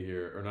country to be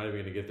here are not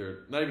even going to get their,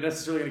 not even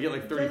necessarily going to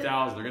get like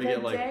 30,000. They're going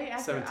to get like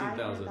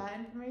 17,000. That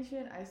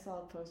information, I saw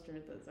a poster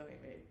that Zoe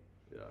made.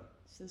 Yeah.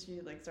 So she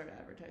like started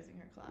advertising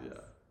her class.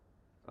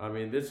 Yeah. I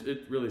mean,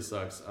 it really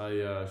sucks.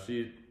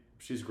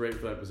 She's great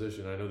for that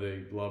position. I know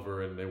they love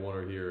her and they want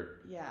her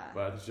here. Yeah.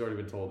 But I think she's already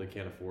been told they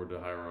can't afford to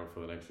hire her on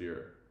for the next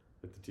year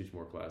to teach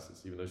more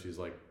classes, even though she's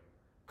like,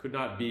 could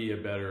not be a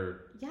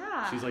better.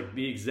 Yeah. She's like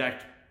the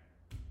exact.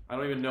 I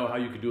don't even know how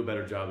you could do a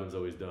better job than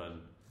Zoe's done.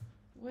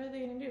 What are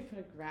they gonna do? Put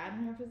a grad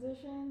in her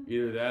position?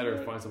 Either that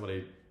or find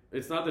somebody.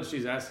 It's not that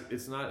she's asking. It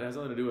has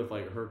nothing to do with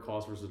like her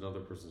cost versus another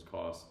person's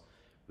cost.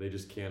 They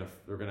just can't.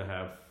 They're gonna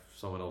have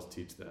someone else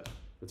teach that.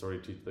 That's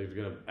already they're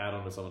gonna add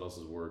on to someone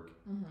else's work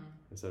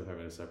instead of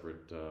having a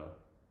separate.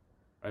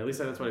 At least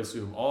that's what I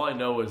assume. All I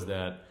know is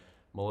that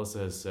Melissa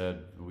has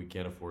said we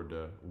can't afford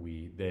to.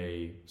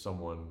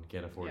 Someone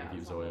can't afford to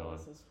keep Zoe on.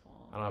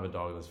 I don't have a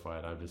dog in this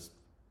fight.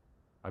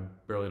 I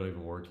barely don't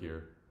even work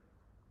here.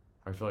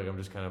 I feel like I'm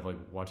just kind of like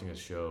watching a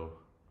show.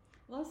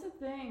 Well, that's the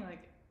thing.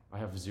 Like, I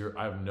have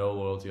no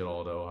loyalty at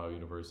all to Ohio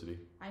University.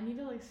 I need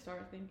to like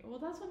start thinking. Well,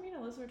 that's what me and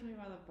Alyssa were talking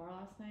about at the bar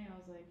last night. I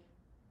was like,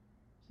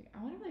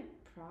 I want to be like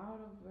proud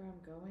of where I'm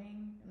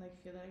going and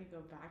like feel that I could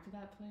go back to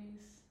that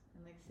place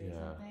and like say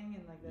something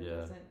and like that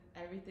doesn't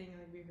everything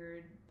like we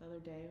heard the other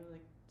day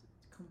like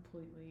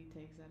completely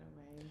takes that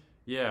away.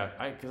 Yeah,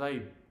 because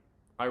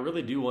I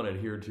really do want to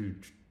adhere to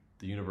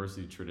the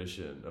university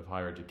tradition of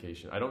higher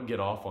education. I don't get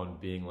off on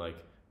being like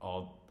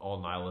all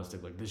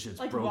nihilistic, like this shit's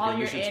like broken,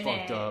 this shit's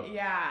fucked up.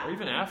 Yeah. Or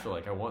even after,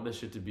 like I want this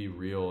shit to be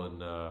real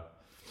and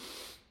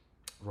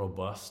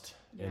robust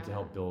and to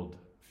help build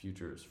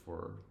futures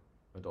for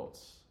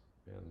adults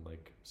and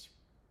like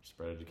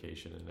spread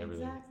education and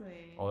everything.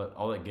 Exactly.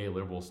 All that gay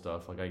liberal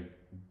stuff. Like I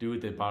do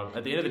at the bottom.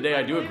 At the end of the day,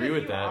 I do agree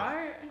with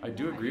that. I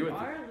do agree with it.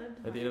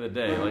 At the end of the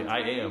day, like I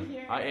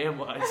am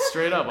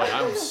straight up. Like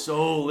I'm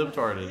so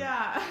libtarded.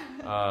 Yeah.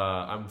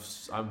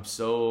 I'm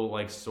so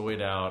like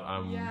soyed out.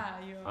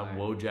 I'm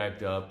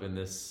wojacked up in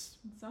this.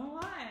 So am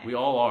I. We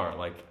all are.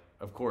 Like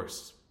of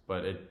course,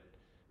 but it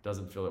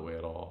doesn't feel that way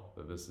at all.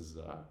 That this is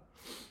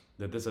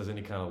that this has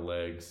any kind of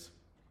legs.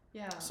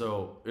 Yeah.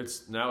 So it's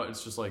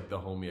just like the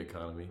homie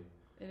economy.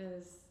 It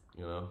is.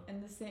 You know.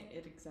 And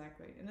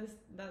exactly. In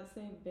that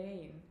same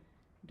vein,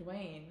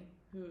 Dwayne,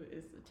 who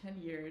is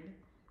tenured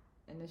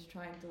and is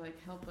trying to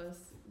like help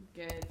us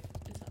get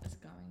it's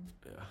going.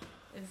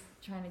 Yeah. Is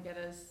trying to get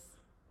us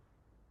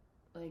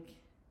like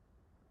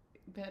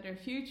better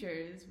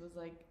futures, was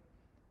like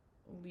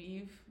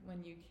leave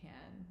when you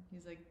can.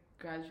 He's like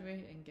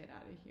graduate and get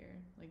out of here.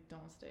 Like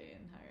don't stay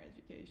in higher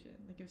education.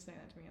 Like he was saying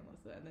that to me and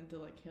Melissa, and then to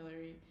like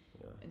Hillary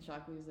and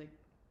Shockley was like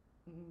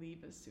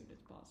leave as soon as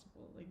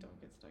possible. Like don't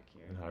get stuck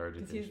here. In higher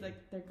education. Because he's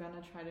like they're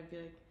gonna try to be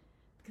like,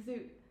 because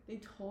they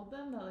told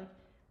them that like,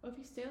 well, if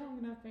you stay long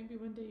enough, maybe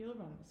one day you'll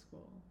run the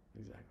school.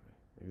 Exactly.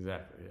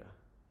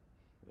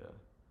 Yeah.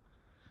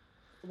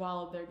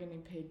 While they're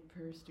getting paid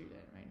per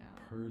student right now.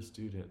 Per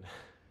student.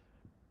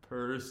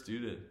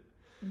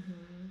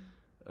 Mm-hmm.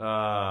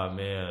 Ah,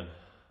 man.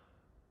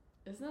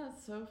 Isn't that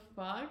so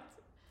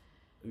fucked?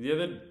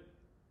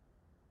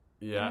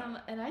 Yeah.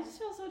 And I just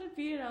felt so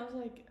defeated. I was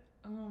like,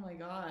 oh my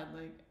god,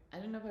 like I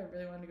don't know if I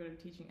really want to go to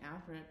teaching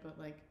after it, but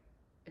like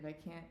if I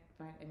can't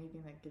find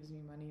anything that gives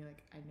me money,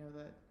 like I know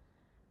that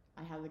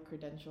I have the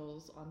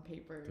credentials on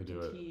paper to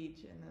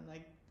teach, and then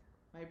like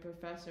my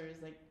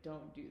professors like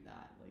don't do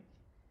that. Like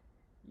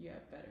you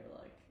have better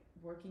like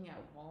working at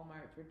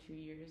Walmart for 2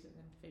 years and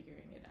then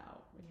figuring it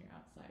out when you're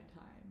outside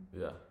time.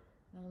 Yeah.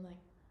 And I'm like,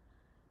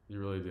 You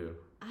really do.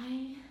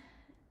 I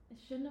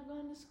shouldn't have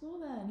gone to school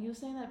then. He was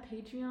saying that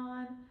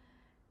Patreon,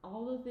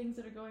 all the things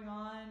that are going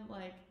on,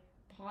 like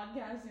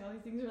podcasting, all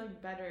these things are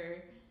like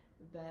better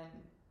than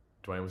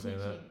Dwayne was saying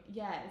that?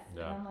 Yes.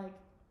 Yeah. And I'm like,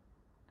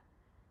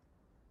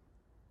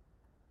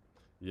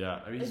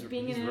 Yeah, I mean, like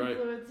being he's an right.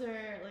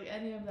 influencer, like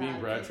any of that. Being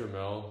Brad like,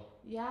 Trammell.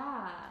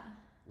 Yeah.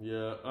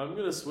 Yeah, I'm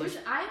gonna switch.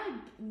 Which I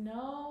like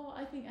know,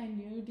 I think I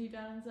knew deep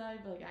down inside,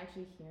 but like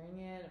actually hearing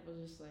it, it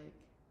was just like,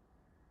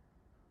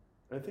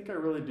 I think I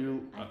really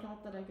do. I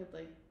thought that I could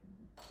like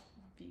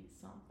be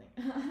something.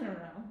 I don't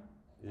know.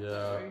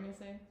 Yeah. What were you gonna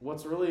say?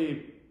 What's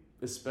really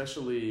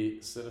especially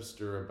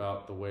sinister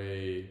about the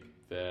way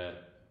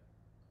that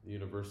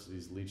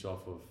universities leech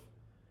off of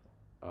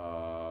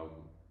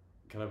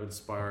kind of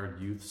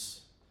inspired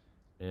youths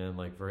and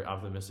like very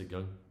optimistic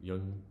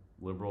young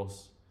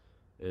liberals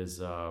is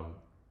the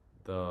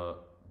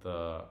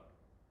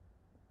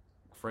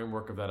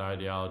framework of that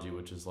ideology,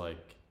 which is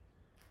like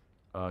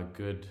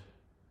good.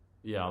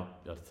 Yeah, I'll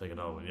have to take it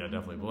over. Yeah,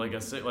 definitely. But like I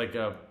say, like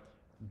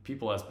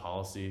people as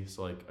policy,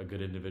 so like a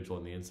good individual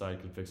on the inside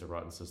can fix a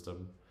rotten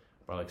system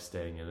by like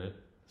staying in it,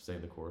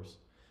 staying the course.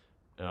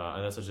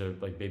 And that's such a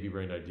like baby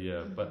brained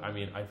idea. Mm-hmm. But I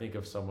mean, I think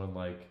of someone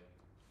like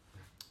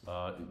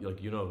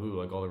you know who,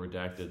 like all the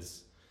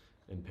redacteds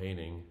in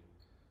painting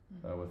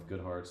with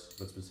good hearts,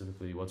 but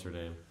specifically what's her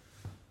name?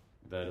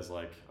 That is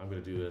like, I'm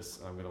gonna do this.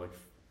 I'm gonna like,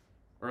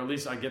 or at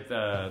least I get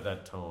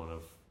that tone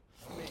of.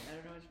 Wait, I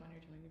don't know which one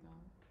you're talking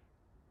about.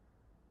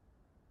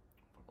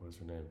 What is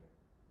her name?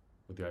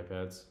 With the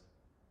iPads?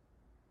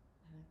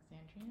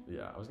 Alexandria?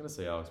 Yeah, I was gonna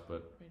say Alex,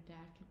 but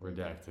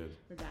redacted.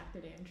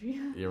 Redacted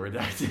Andrea. Yeah,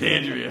 redacted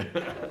Andrea.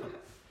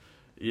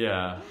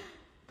 Yeah.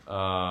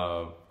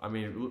 I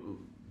mean,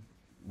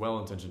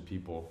 well-intentioned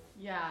people.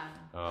 Yeah.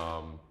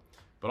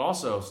 But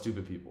also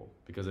stupid people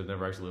because they've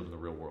never actually lived in the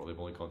real world. They've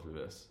only gone through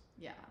this.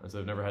 Yeah. And so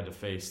they've never had to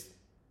face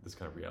this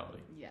kind of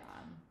reality. Yeah.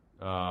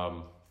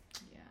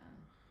 Yeah.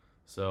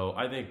 So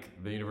I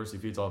think the university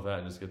feeds off that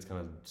and just gets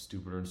kind of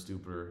stupider and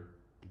stupider.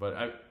 But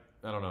I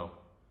don't know.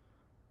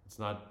 It's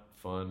not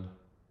fun.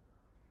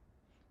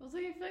 Well, it's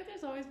like I feel like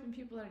there's always been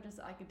people that are just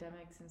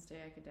academics and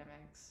stay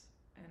academics,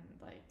 and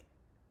like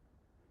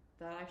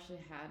that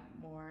actually had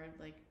more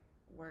like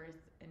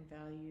worth and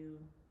value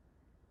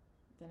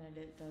than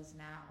it does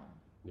now.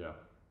 Yeah.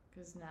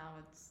 Because now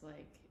it's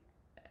like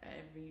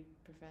every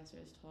professor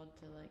is told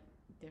to like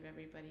give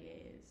everybody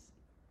A's.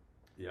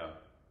 Yeah.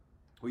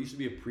 Well, it used to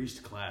be a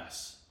priest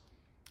class.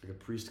 Like a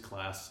priest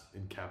class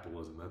in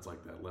capitalism. That's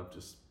like that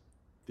leftist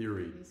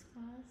theory. Priest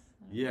class?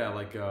 Yeah,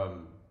 like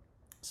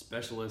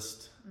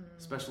specialists,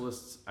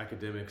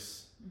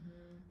 academics,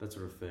 that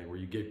sort of thing, where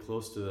you get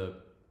close to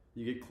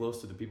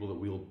the people that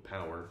wield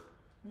power.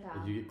 Yeah.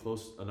 Like you get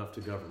close enough to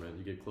government.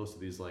 You get close to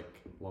these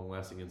like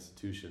long-lasting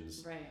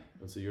institutions. Right.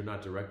 And so you're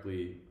not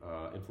directly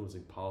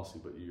influencing policy,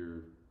 but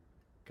you're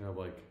kind of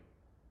like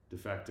de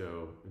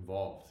facto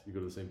involved. You go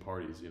to the same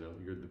parties, you know.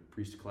 You're the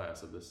priest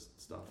class of this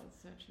stuff.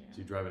 That's so true. So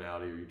you drive an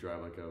Audi or you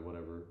drive like a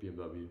whatever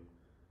BMW,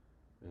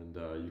 and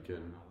you can. I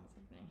don't know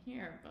what's happening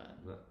here, but.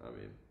 I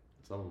mean,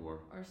 some of them are.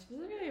 Or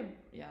specifically,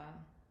 yeah.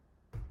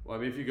 Well,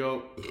 I mean, if you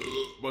go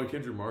by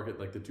Kindred Market,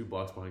 like the 2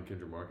 blocks behind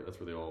Kindred Market, that's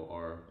where they all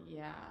are.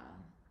 Yeah.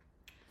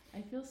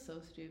 I feel so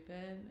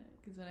stupid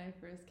because when I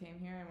first came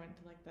here, I went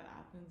to like the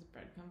Athens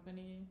Bread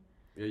Company.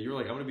 Yeah, you were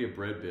like, I'm gonna be a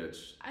bread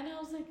bitch. And I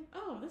was like,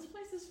 oh, this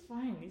place is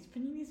fine. These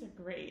paninis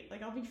are great.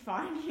 Like, I'll be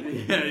fine here.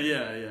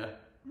 Yeah.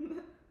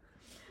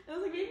 I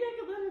was like, maybe I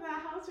could live in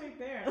that house right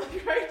there.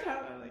 Like, right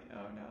down. I'm like,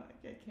 oh no,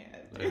 I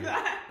can't do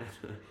that.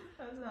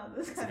 That's not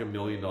this. It's like $1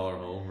 million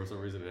home for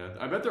some reason.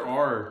 I bet there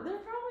are. There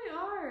probably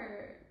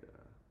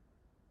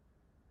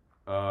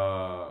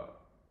are.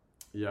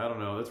 Yeah, I don't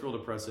know. That's real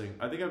depressing.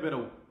 I think I've been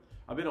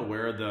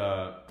aware of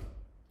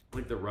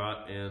the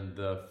rot and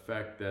the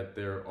fact that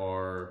there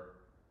are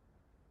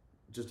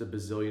just a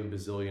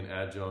bazillion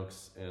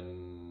adjuncts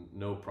and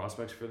no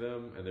prospects for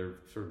them, and they're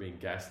sort of being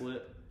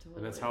gaslit. Totally.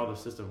 And that's how the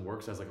system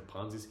works as like a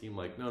Ponzi scheme.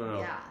 Like, no.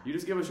 Yeah. You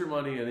just give us your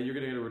money, and then you're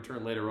going to get a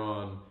return later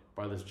on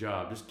by this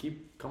job. Just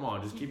keep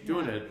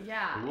doing it.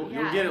 Yeah. You'll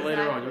get it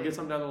later on. You'll get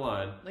something down the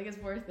line. Like, it's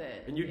worth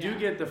it. And you do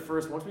get the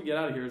first, once we get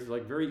out of here, it's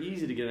like very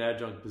easy to get an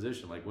adjunct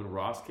position. Like when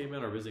Ross came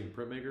in, our visiting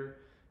printmaker,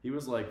 he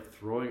was like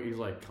he's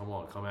like,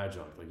 come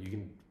adjunct. Like you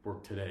can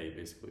work today,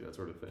 basically, that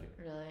sort of thing.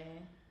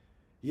 Really?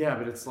 Yeah,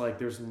 but it's like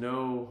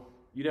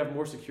you'd have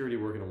more security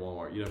working at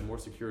Walmart. You'd have more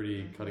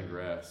security cutting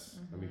grass.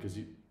 I mean, because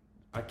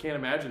I can't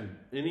imagine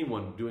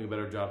anyone doing a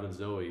better job than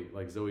Zoe.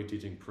 Like Zoe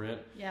teaching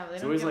print. Yeah, but they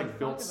Zoe's don't give like a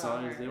built fuck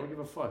signs. about They her. don't give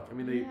a fuck. I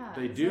mean,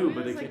 they do, Zoe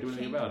but they was, can't do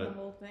anything about it. The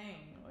whole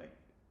thing, like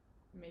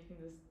making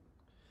this.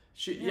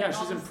 She's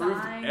all the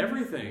improved signs,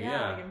 everything.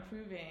 Yeah. Like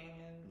improving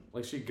and.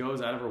 Like she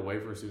goes out of her way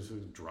for students to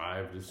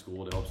drive to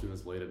school to help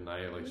students late at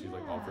night. Like she's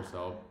like offers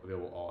help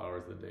available all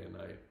hours of the day and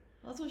night.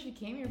 That's what she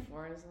came here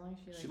for. As long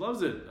as she. She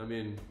loves it. I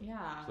mean.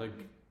 Yeah. She's like.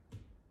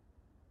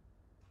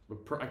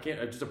 I can't.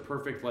 Just a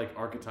perfect like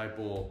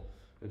archetypal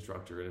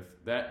instructor, and if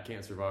that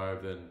can't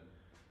survive, then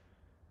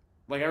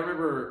like I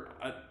remember,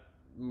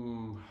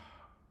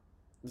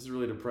 this is a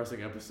really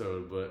depressing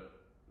episode, but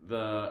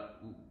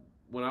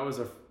when I was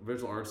a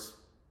visual arts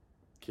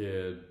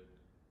kid,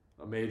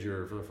 a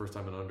major for the first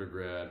time in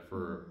undergrad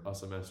for a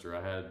semester,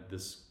 I had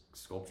this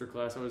sculpture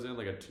class I was in,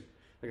 like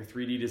a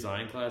 3D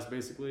design class,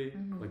 basically,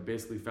 like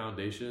basically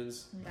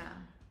foundations.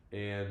 Yeah.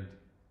 And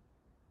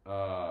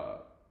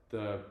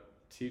the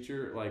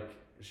teacher, like,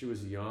 she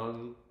was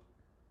young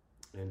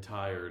and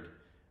tired,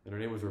 and her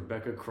name was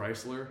Rebecca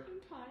Chrysler. I'm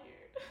tired.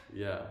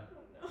 Yeah.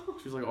 Oh no.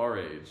 She was like our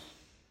age,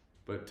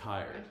 but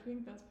tired. I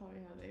think that's probably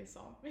how they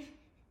saw me.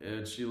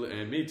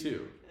 And me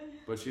too.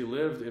 But she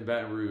lived in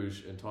Baton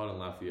Rouge and taught in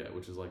Lafayette,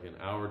 which is like an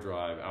hour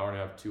drive, hour and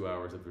a half, 2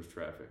 hours if there's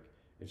traffic.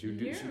 And she would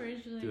do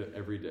that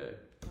every day.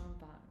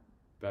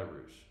 Baton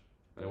Rouge.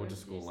 And I went to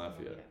school in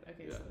Lafayette.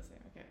 Okay, yeah. so the same.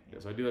 Okay. Yeah,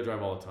 so I do that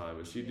drive all the time.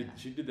 But she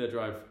did that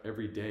drive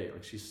every day.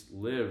 Like she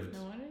lived.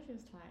 No wonder she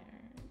was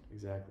tired.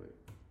 Exactly.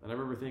 And I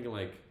remember thinking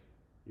like,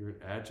 you're an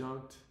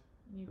adjunct?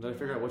 And then I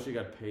figured out what she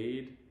got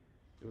paid.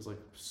 It was like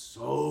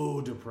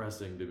so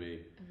depressing to me.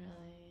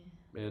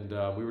 Really? And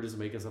we were just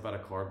making stuff out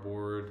of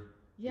cardboard.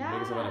 Yeah.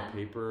 Making stuff out of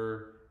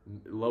paper.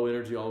 Low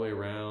energy all the way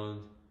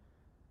around.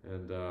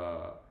 And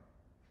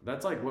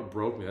that's like what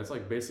broke me. That's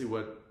like basically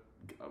what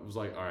I was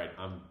like, all right,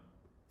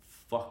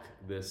 fuck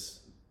this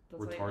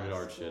retarded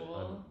art shit.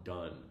 I'm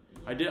done.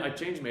 Yeah. I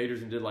changed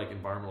majors and did like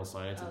environmental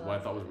science and what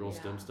I thought was real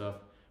STEM stuff.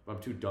 But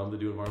I'm too dumb to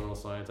do environmental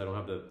science. I don't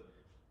have the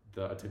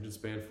attention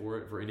span for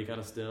it, for any kind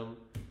of STEM.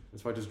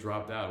 That's why I just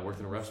dropped out and worked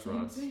in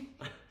restaurants.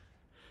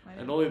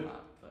 And only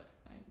but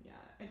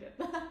I did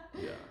that.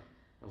 Yeah.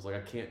 I was like,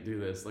 I can't do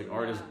this. Like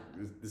art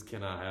this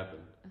cannot happen.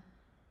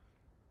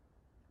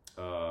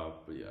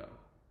 But yeah.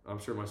 I'm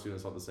sure my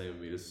students felt the same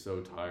with me, just so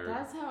tired.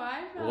 That's how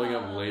I felt. Rolling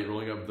up late,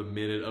 rolling up the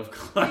minute of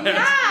class.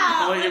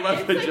 Yeah! Rolling in my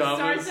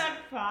pajamas. It starts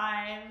at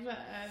 5,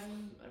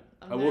 and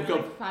I woke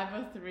up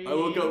like 5:03. I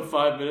woke up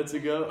 5 minutes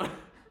ago.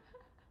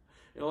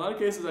 In a lot of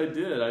cases I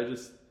did.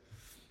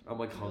 I'm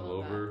like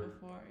hungover.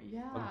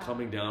 Yeah. I'm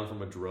coming down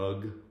from a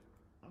drug.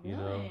 You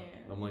know?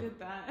 I'm like, did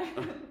that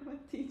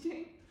with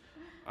teaching?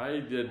 I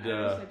did.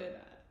 I wish I did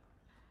that.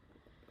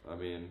 I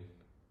mean,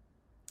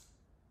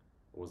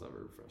 it was not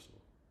very professional.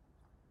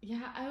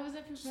 Yeah, I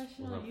wasn't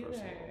professional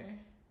either.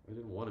 I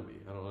didn't want to be.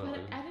 I don't know.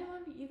 But I didn't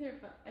want to be either.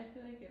 But I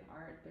feel like in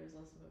art, there's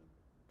also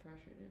a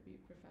pressure to be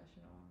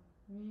professional.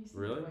 I mean, you see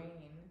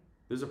Dwayne.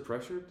 There's a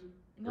pressure.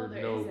 No, there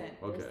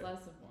isn't. Okay. There's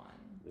less of one.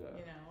 Yeah,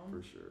 you know.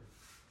 For sure.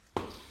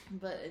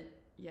 But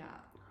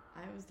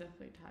I was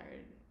definitely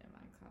tired in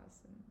my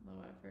class and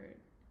low effort.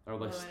 I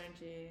would like low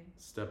energy.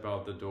 Step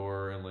out the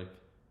door and like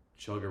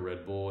chug a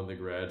Red Bull in the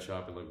grad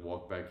shop and like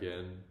walk back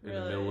in the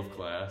middle of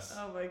class.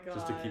 Oh my god.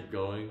 Just to keep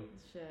going.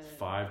 Shit.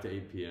 5 to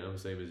 8 p.m.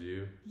 Same as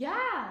you.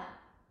 Yeah.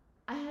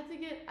 I had to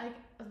get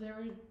there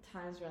were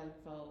times where I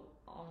fell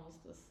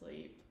almost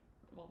asleep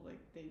while like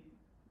they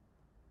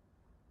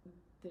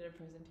did a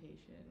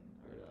presentation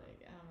or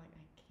and I'm like,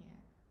 I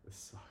can't. This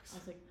sucks. I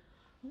was like,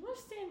 I'm gonna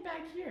stand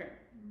back here.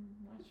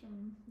 Watch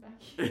from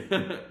back here.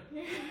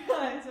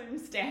 So I'm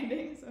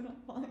standing so I'm not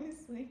falling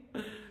asleep.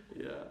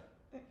 Yeah.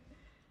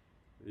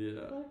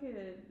 Yeah. Fuck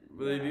it.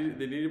 But they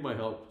needed my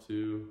help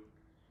too.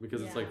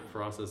 Because it's like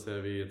process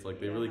heavy. It's like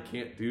they really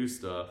can't do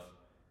stuff.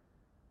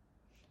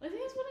 I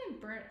think that's what I'm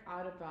burnt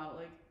out about.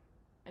 Like,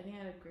 I think I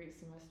had a great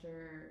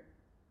semester.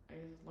 I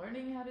was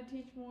learning how to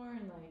teach more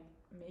and like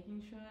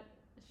making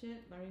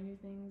shit, learning new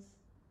things.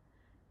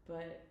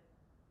 But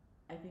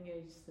I think I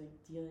was just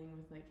like dealing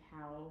with like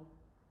how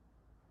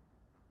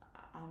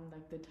I'm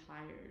like the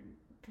tired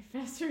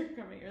professor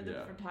coming or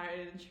the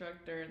tired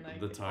instructor and like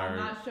I'm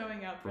not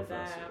showing up for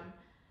them.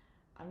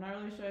 I'm not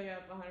really showing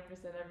up 100%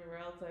 everywhere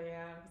else I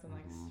am because I'm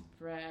like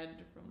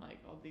spread from like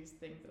all these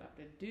things that I have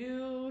to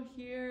do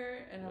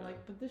here, and I'm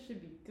like, but this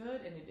should be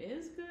good, and it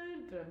is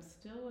good, but I'm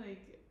still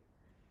like,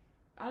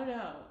 I don't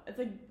know. It's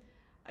like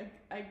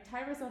I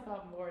tire myself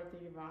out more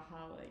thinking about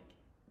how like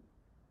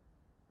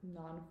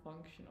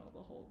non-functional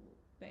the whole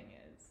thing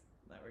is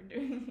that we're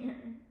doing here.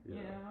 You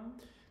know.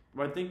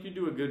 But I think you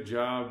do a good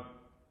job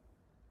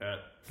at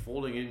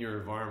folding in your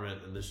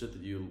environment and the shit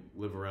that you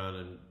live around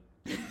and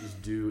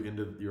just do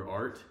into your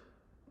art.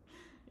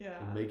 Yeah.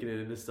 And making it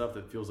into stuff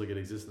that feels like it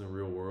exists in the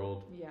real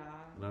world. Yeah.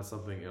 And not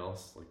something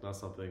else. Like not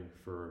something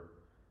for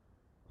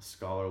a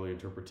scholarly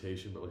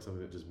interpretation, but like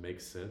something that just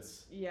makes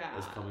sense. Yeah.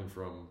 As coming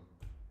from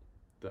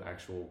the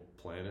actual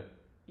planet.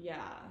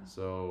 Yeah.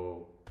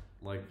 So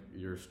like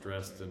you're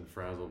stressed and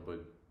frazzled,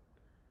 but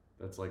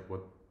that's like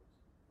what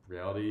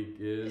reality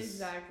is.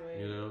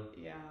 Exactly. You know?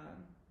 Yeah.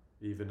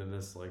 Even in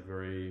this like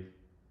very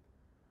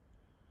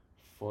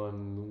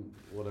fun,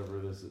 whatever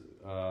this is.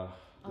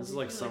 This is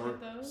like summer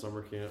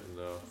camp.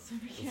 No.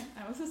 Summer camp.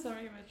 I was a summer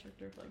camp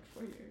instructor for like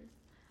 4 years.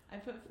 I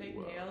put fake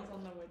nails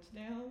on the witch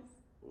nails.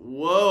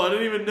 Whoa! I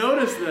didn't even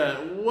notice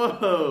that.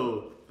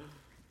 Whoa!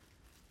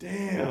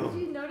 Damn.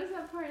 Did you notice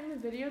that part in the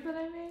video that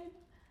I made?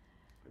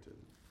 I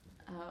didn't.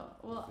 Oh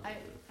well, I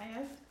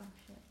asked. Oh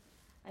shit!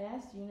 I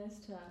asked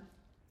Eunice to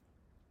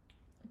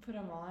put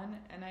them on,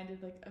 and I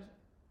did like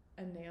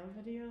a nail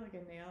video, like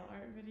a nail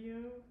art video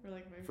for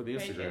like my For the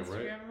fake Instagram,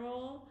 right?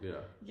 roll. Yeah.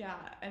 Yeah,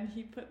 and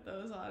he put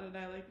those on, and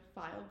I like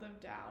filed them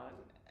down.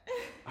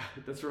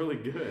 That's really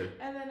good.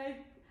 And then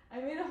I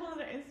made a whole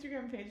other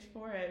Instagram page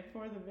for it,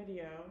 for the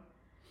video.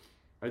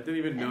 I didn't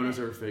even notice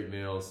her fake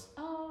nails.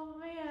 Oh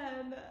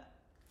man.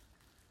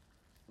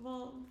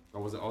 Well, I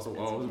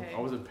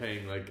wasn't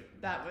paying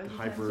like that was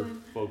hyper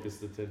attention.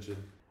 focused attention.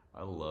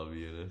 I love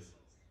Eunice.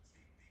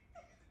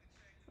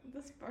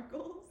 The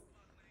sparkles.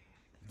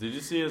 Did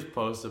you see his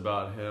post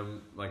about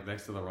him like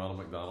next to the Ronald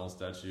McDonald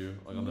statue,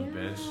 like on the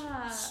bench?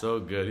 So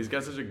good. He's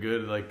got such a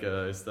good like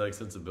aesthetic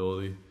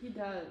sensibility. He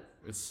does.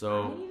 It's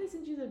so. I need to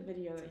send you the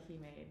video that he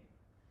made.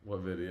 What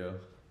video?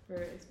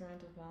 For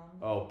experimental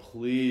film. Oh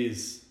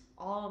please.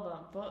 All of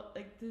them, but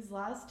like these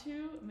last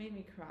two made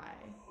me cry.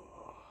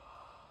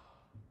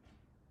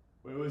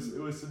 It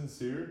was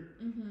sincere.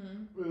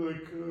 Mhm.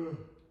 Like.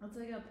 It's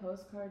like a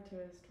postcard to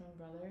his twin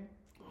brother,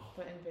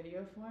 but in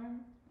video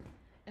form.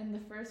 And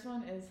the first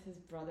one is his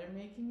brother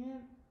making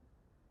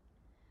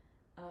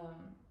it.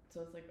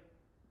 So it's like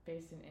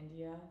based in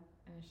India,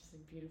 and it's just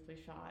like beautifully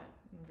shot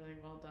and really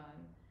well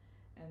done.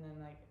 And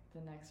then like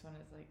the next one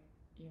is like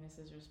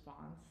Eunice's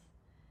response,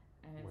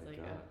 and it's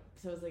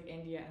so it's like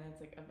India, and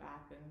it's like of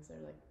Athens, or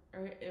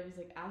it was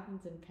like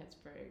Athens and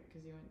Pittsburgh,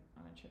 because you went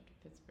on a trip to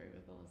Pittsburgh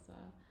with Alyssa.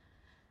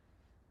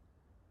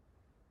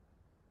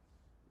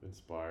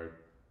 Inspired.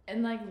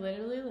 And like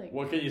literally like.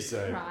 What can you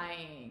say?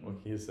 Crying.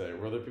 What can you say?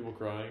 Were other people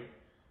crying?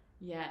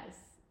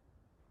 Yes.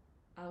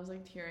 I was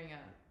like tearing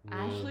up.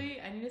 Yeah.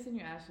 Ashley, I need to send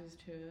you Ashley's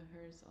too.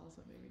 Hers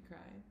also made me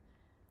cry.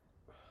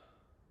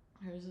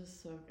 Hers is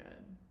so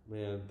good.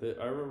 Man,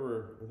 I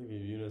remember, I think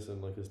of Eunice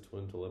and like his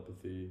twin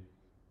telepathy.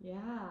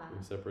 Yeah.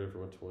 Being separated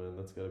from a twin.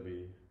 That's gotta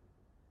be.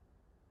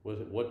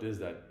 What is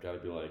that gotta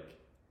be like?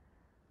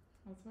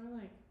 That's why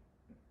like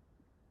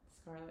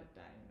Scarlett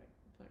dying like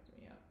fucked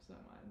me up so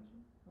much.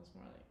 I was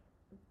more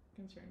like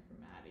concerned for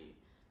Maddie.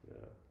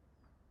 Yeah.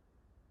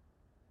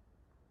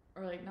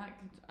 Or like not,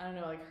 I don't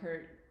know, like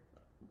hurt,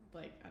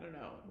 like I don't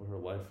know. What her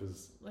life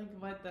is. Like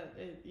what that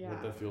is, yeah.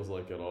 What that feels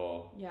like at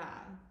all.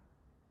 Yeah.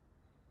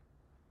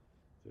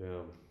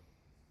 Damn.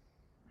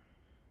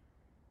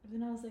 But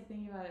then I was like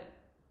thinking about it.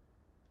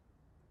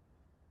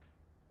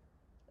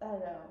 I don't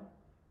know.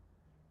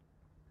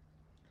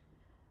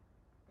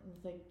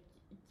 It's like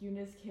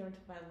Eunice came into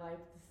my life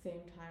at the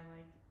same time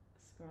like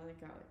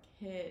Scarlett got like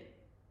hit.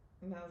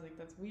 And I was like,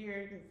 that's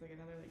weird, because it's like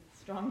another like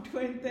strong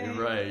twin thing.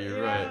 You're right.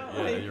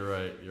 Know? Yeah,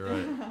 you're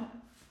right.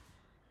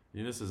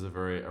 Eunice is a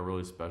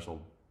really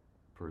special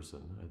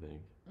person, I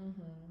think.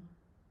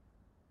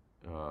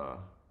 Mhm.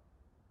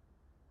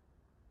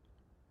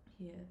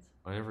 He is.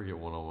 I never get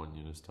one-on-one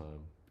Eunice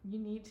time. You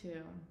need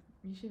to.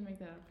 You should make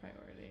that a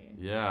priority.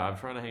 Yeah, I'm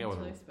trying to hang out with.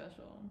 It's really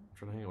special. I'm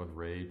trying to hang out with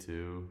Ray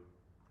too.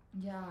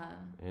 Yeah.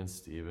 And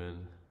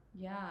Steven.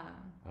 Yeah.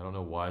 I don't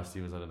know why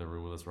Steven's not in the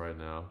room with us right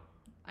now.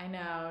 I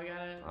know. We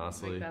gotta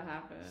Honestly, make that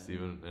happen.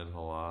 Steven and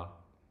Hala.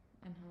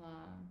 And Hala.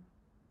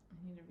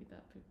 I need to read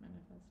that poop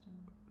manifesto.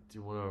 Do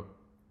you want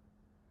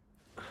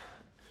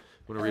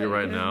to read it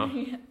right now?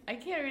 I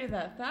can't read it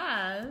that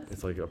fast.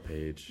 It's like a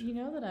page. You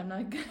know that I'm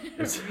not good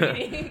at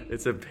reading.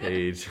 It's a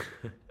page.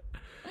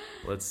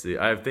 Let's see.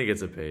 I think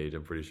it's a page.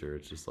 I'm pretty sure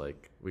it's just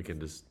like we can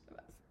just.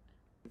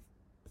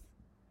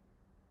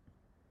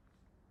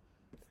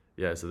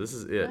 Yeah. So this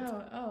is it.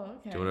 Oh,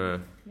 okay. Do you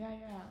wanna?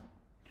 Yeah.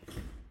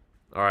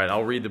 All right.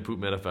 I'll read the poop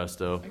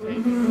manifesto.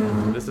 Okay.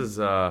 This is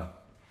Hala.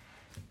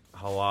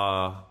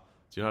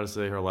 Do you know how to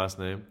say her last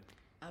name?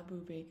 Abu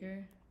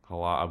Baker.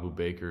 Hala Abu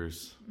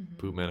Baker's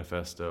poop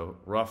manifesto.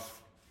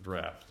 Rough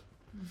draft.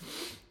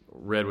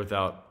 Read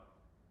without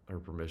her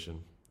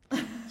permission.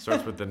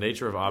 Starts with the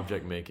nature of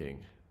object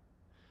making.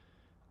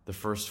 The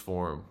first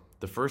form.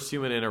 The first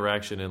human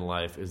interaction in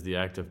life is the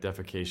act of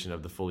defecation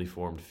of the fully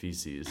formed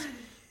feces,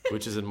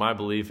 which is, in my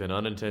belief, an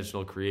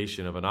unintentional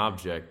creation of an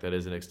object that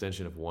is an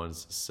extension of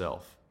one's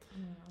self.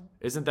 No.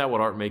 Isn't that what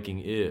art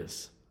making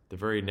is? The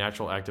very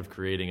natural act of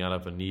creating out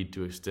of a need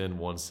to extend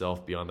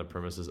oneself beyond the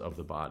premises of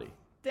the body.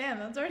 Damn,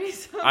 that's already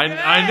so good.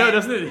 I know,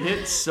 doesn't it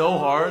hit so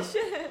hard?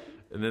 Shit.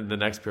 And then the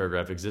next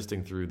paragraph,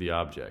 existing through the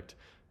object.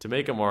 To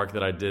make a mark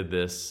that I did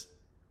this,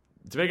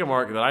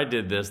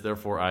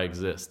 therefore I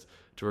exist.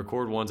 To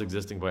record one's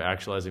existing by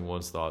actualizing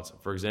one's thoughts.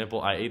 For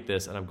example, I ate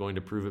this and I'm going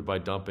to prove it by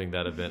dumping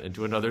that event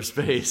into another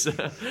space.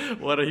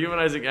 What a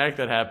humanizing act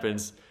that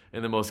happens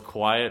in the most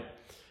quiet,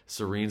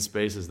 serene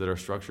spaces that are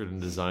structured and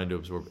designed to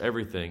absorb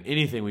everything,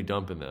 anything we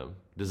dump in them.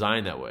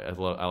 Designed that way.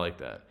 I like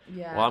that.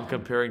 Yeah. While I'm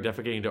comparing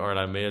defecating to art,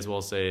 I may as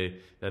well say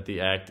that the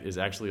act is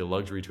actually a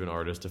luxury to an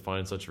artist. To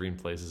find such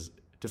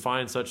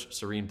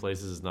serene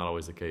places is not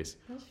always the case.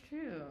 That's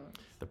true.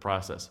 The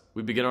process.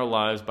 We begin our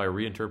lives by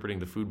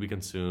reinterpreting the food we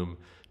consume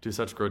to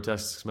such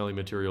grotesque, smelly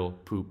material,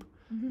 poop,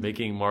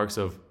 making marks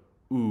of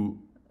ooh.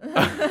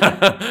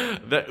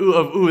 That ooh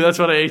of ooh, that's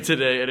what I ate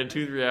today. And in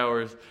 2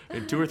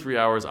 or 3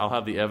 hours, I'll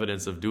have the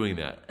evidence of doing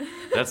that.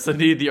 That's the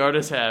need the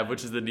artists have,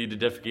 which is the need to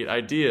defecate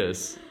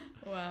ideas.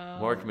 Wow.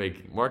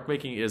 Mark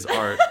making is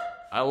art.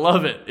 I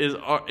love it.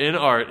 In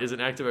art is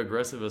an act of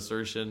aggressive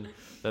assertion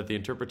that the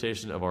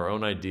interpretation of our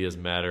own ideas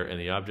matter and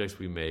the objects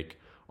we make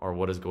are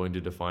what is going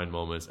to define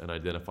moments and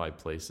identify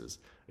places.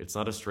 It's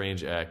not a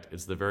strange act.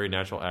 It's the very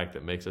natural act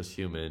that makes us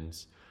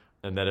humans,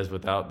 and that is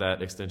without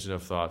that extension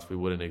of thoughts, we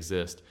wouldn't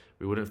exist.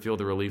 We wouldn't feel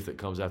the relief that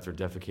comes after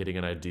defecating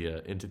an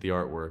idea into the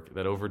artwork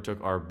that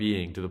overtook our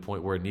being to the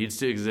point where it needs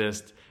to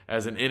exist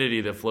as an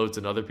entity that floats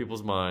in other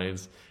people's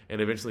minds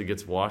and eventually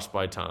gets washed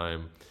by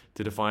time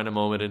to define a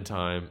moment in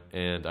time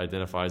and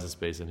identifies a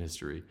space in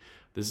history.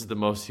 This is the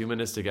most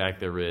humanistic act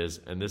there is,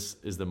 and this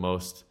is the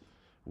most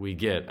we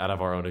get out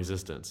of our own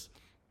existence.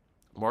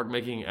 Mark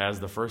making as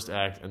the first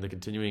act and the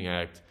continuing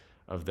act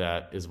of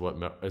that is what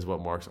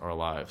marks our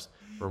lives,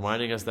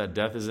 reminding us that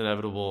death is an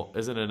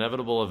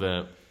inevitable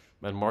event,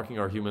 and marking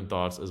our human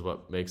thoughts is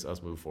what makes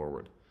us move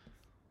forward.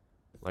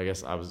 I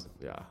guess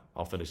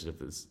I'll finish it if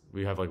this.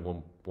 We have like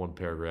one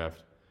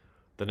paragraph.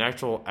 The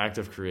natural act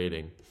of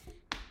creating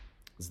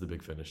is the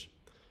big finish.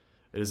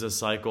 It is a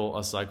cycle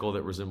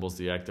that resembles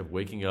the act of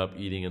waking up,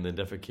 eating, and then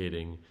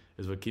defecating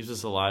is what keeps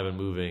us alive and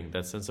moving.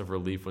 That sense of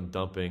relief when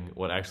dumping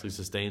what actually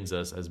sustains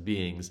us as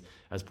beings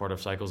as part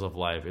of cycles of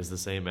life is the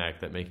same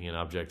act that making an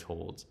object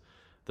holds.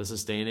 The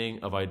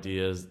sustaining of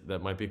ideas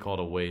that might be called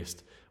a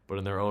waste, but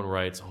in their own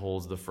rights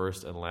holds the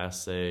first and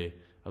last say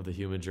of the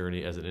human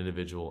journey as an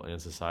individual and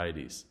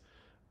societies.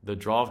 The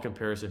draw of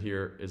comparison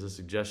here is a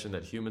suggestion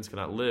that humans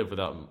cannot live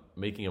without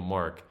making a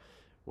mark,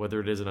 whether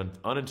it is an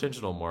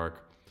unintentional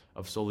mark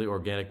of solely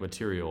organic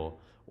material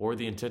or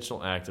the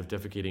intentional act of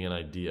defecating an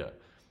idea.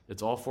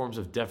 It's all forms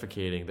of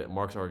defecating that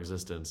marks our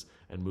existence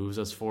and moves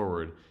us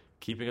forward,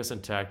 keeping us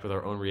intact with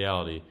our own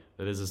reality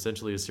that is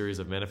essentially a series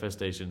of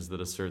manifestations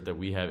that assert that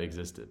we have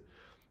existed.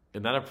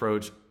 In that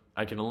approach,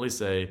 I can only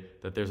say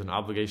that there's an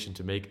obligation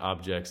to make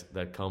objects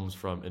that comes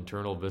from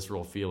internal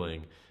visceral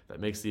feeling that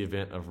makes the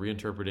event of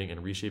reinterpreting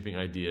and reshaping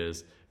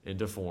ideas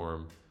into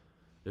form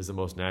is the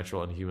most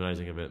natural and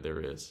humanizing event there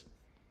is.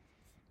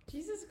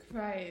 Jesus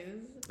Christ.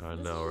 I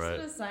know, right?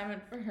 This is an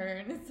assignment for her,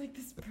 and it's like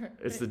this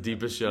perfect. It's the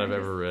deepest shit I've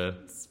ever read.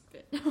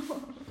 Spit.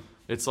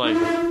 It's like...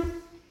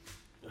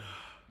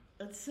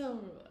 It's so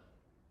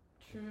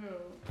true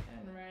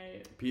and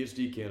right.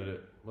 PhD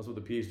candidate. That's what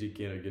the PhD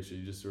candidate gets you.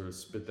 You just sort of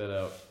spit that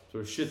out.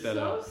 Sort of shit that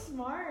out. So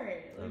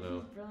smart. Like, I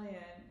know. she's brilliant.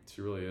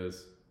 She really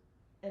is.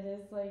 It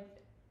is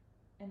like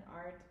an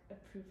art, a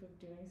proof of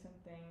doing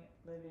something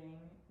living,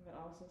 but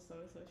also so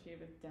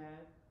associated with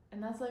death.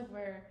 And that's like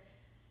where...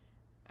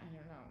 I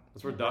don't know.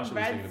 That's where Dasha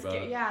was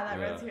thinking about.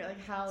 Red scare,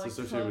 like how like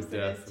associated close with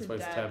death. it is to That's why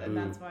it's death, taboo. and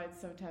that's why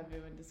it's so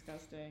taboo and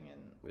disgusting.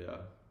 And yeah,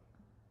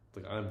 it's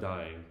like I'm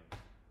dying.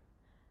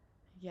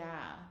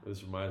 Yeah.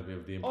 This reminds me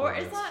of the Or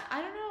importance. it's not.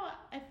 I don't know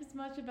if it's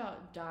much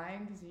about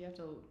dying because you have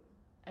to.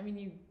 I mean,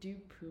 you do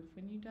poop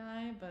when you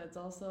die, but it's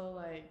also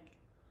like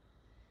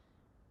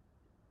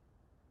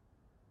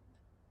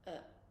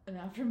an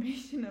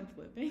affirmation of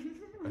living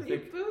when you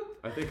poop.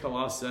 I think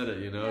Halas said it.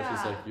 You know, it's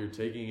just like you're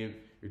taking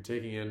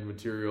in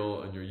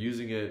material and you're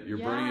using it. You're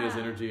burning it as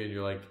energy, and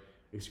you're like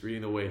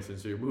excreting the waste, and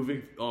so you're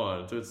moving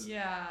on. So it's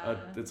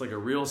it's like a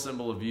real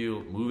symbol of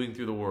you moving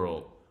through the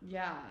world.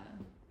 Yeah.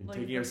 And like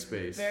taking up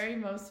space. Very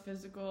most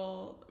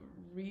physical,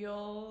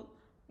 real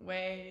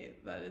way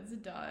that it's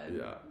done.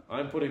 Yeah,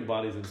 I'm putting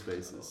bodies in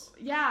spaces.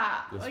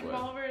 Yeah, this like way.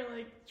 while we're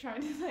like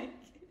trying to like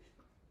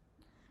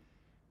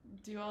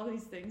do all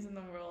these things in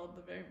the world,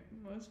 the very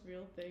most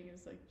real thing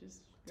is like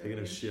just taking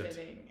a shit.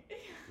 Shitting.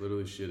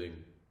 Literally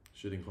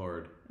shitting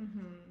hard.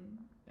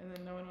 And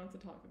then no one wants to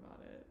talk about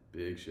it.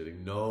 Big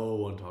shitting. No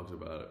one talks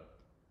about it.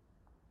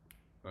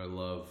 I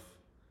love.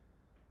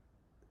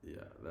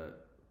 Yeah, that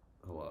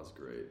Hala's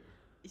great.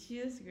 She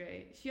is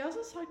great. She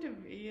also talked to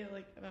me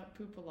like about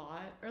poop a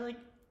lot, or like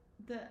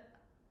the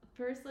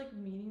first like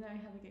meeting that I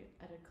had like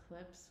at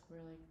Eclipse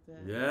where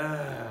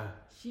like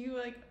she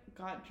like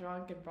got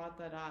drunk and brought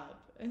that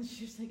up, and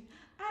she was like,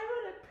 I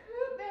wrote a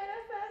poop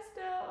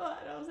manifesto,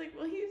 and I was like,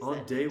 well, he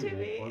sent it to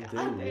me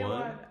on day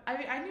one. I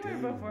mean, I knew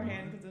her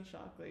beforehand because of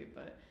Shockley,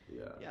 but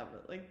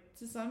but like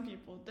to some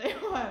people, day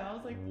one, I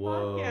was like,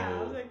 whoa. Fuck yeah,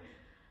 I was like,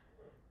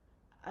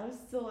 I was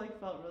still like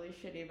felt really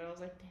shitty, but I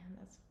was like, damn,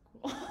 that's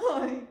cool.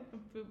 Like a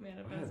poop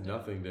manifesto. I had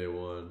nothing day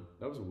one.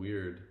 That was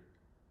weird.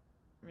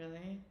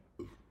 Really?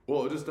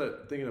 Well, just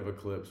that thinking of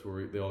Eclipse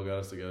where they all got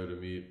us together to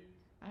meet.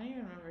 I don't even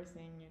remember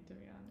seeing you, to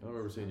be honest. I don't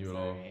remember seeing you at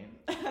all.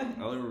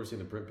 I only remember seeing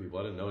the print people.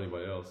 I didn't know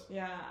anybody else.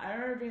 Yeah, I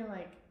remember being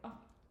like, oh,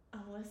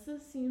 Alyssa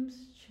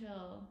seems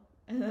chill.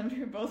 And then we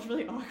were both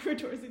really awkward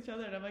towards each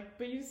other. And I'm like,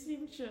 but you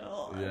seem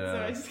chill. Yeah. And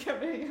so I just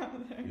kept hanging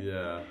out there.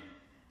 Yeah.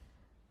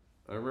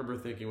 I remember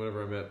thinking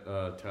whenever I met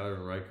Tyler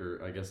and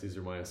Riker, I guess these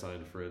are my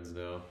assigned friends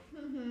now.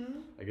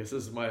 I guess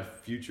this is my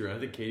future. I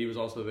think Katie was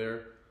also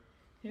there.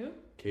 Who?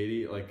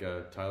 Katie, like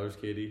Tyler's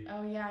Katie.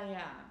 Oh, yeah.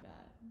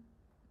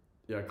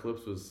 Yeah,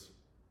 Eclipse was...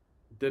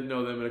 Didn't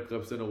know them in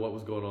Eclipse, didn't know what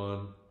was going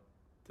on.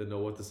 Didn't know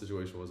what the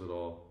situation was at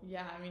all.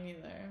 Yeah, me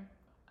neither.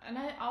 And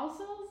I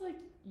also was like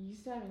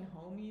used to having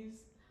homies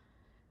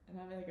and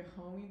having like a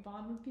homie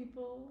bond with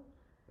people.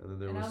 And then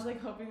there I was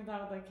like hoping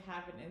that would like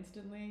happen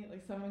instantly,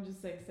 like someone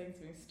just like saying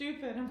something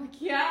stupid. I'm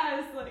like,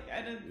 yes, like,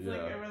 and it's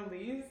like a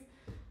release,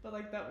 but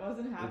like that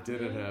wasn't happening. It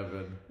didn't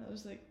happen. I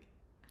was like,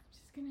 I'm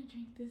just gonna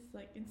drink this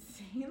like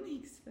insanely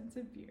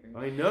expensive beer.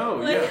 I know,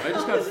 like, yeah. I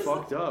just got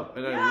fucked up,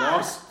 and I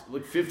lost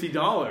like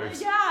 $50.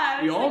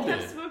 Yeah, we all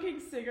kept did. Smoking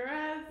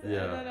cigarettes, and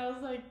then I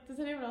was like, does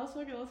anyone else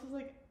smoke? And Alyssa was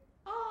like,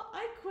 oh,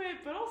 I quit,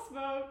 but I'll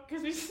smoke,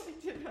 because we just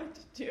like didn't know what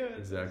to do.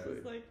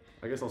 Exactly. So like,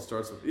 I guess I'll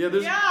start smoking. Yeah,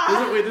 there's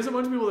a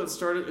bunch of people that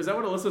started. Is that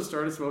when Alyssa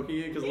started smoking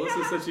it? Because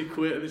Alyssa said she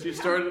quit and then she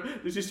started.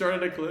 Then she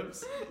started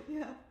Eclipse.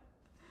 Yeah.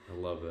 I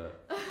love that.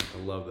 I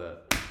love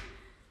that.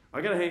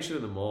 I gotta hang shit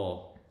in the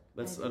mall.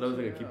 That's another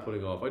thing I keep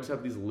putting off. I just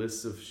have these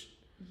lists of.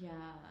 Yeah,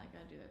 I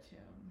gotta do that too.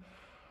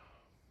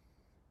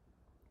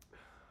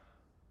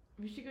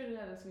 We should go do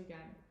that this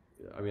weekend.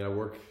 Yeah, I mean, I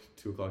work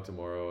 2:00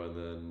 tomorrow, and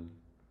then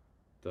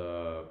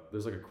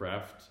there's like a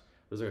craft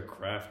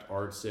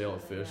art sale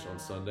at Fish on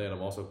Sunday, and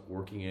I'm also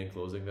working and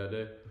closing that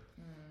day.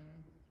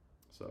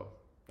 So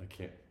I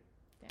can't.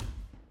 Damn.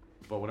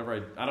 But whenever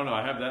I don't know,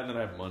 I have that, and then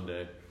I have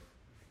Monday.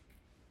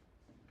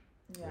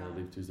 Yeah. And I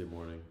leave Tuesday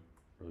morning,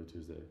 early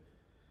Tuesday.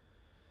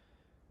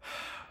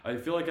 I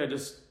feel like I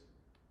just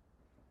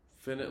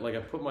I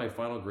put my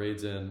final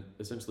grades in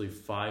essentially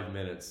 5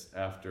 minutes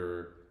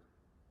after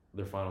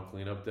their final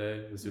cleanup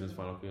day, the students'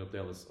 final cleanup day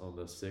on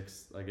the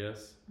 6th, I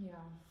guess. Yeah.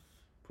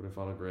 Put in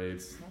final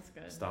grades. That's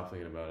good. Stop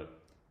thinking about it.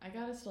 I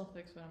gotta still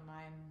fix one of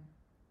mine.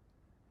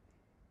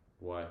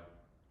 Why?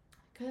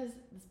 Because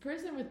this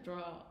person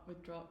withdrew,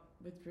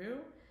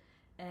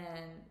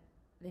 and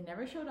they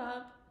never showed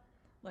up.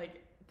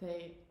 Like,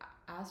 they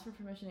asked for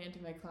permission to enter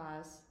my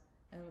class,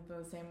 and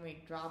within the same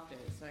week dropped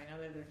it. So I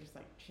know that they're just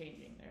like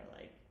changing their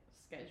like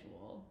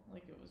schedule.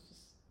 Like, it was just.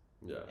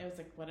 Yeah. It was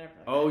like whatever.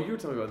 Like, oh, you were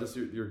telling me about this.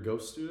 Your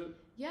ghost student?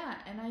 Yeah,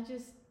 and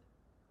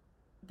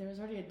there was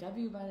already a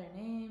W by their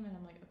name, and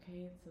I'm like,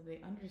 okay, so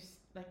they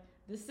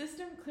the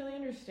system clearly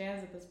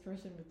understands that this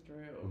person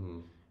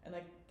withdrew, and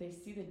like they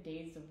see the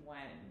dates of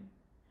when,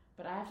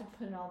 but I have to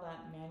put in all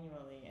that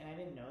manually, and I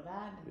didn't know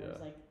that, and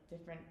there's like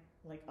different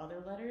like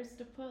other letters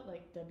to put,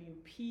 like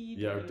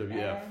WP, or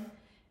WF.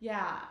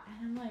 Yeah,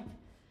 and I'm like,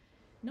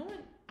 no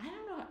one. I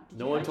don't know.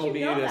 No one told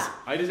me this.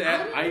 I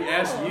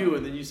asked you,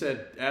 and then you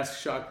said ask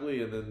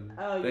Shockley, and then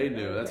they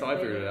knew. That's how I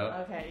figured it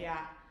out. Okay,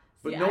 yeah.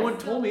 But no one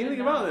told me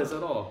anything about this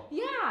at all.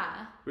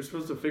 Yeah. We're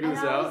supposed to figure this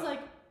out. I was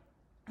like,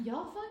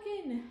 y'all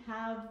fucking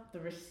have the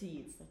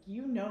receipts. Like,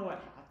 you know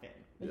what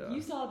happened. Like,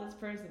 you saw this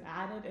person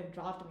added and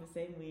dropped in the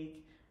same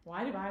week.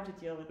 Why do I have to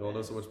deal with this? Y'all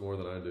know so much more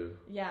than I do.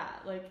 Yeah,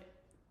 like,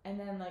 and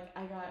then, like,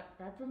 I got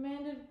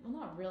reprimanded.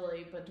 Well, not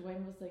really, but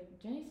Dwayne was like,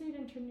 Jenny said you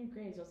didn't turn in your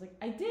grades. I was like,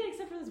 I did,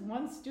 except for this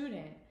one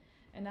student.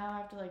 And now I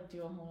have to, like,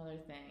 do a whole other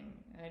thing.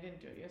 And I didn't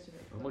do it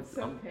yesterday.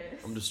 I'm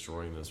pissed. I'm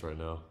destroying this right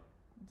now.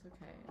 It's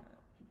okay.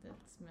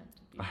 That's meant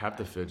to be. I have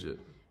to fidget.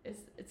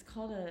 It's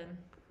called a.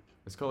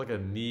 It's called like a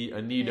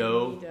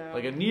neato.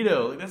 Like a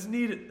neato. Like that's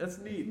neat. That's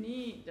neat.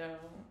 Neato.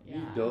 Yeah.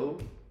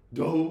 Neato.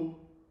 Dough.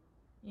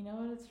 You know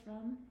what it's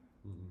from?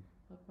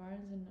 Mm-hmm.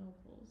 Barnes and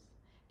Nobles.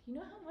 Do you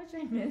know how much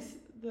I miss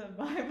the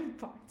vibe of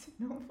Barnes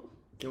and Noble?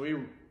 Can we?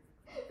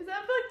 Is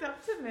that fucked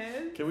up to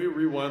miss? Can we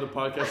rewind the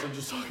podcast and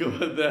just talk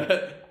about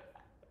that?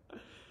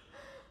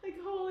 Like,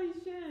 holy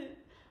shit.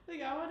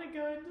 Like, I want to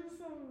go into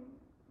some.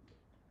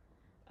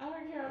 I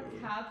don't care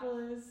what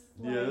capitalist,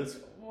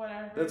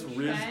 whatever that's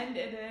trend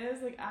it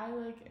is. Like, I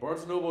like. Barnes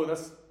and Noble,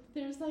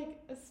 There's like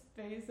a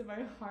space in my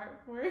heart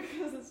for it,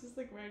 because it's just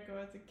like where I go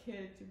as a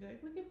kid to be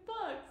like, look at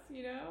books,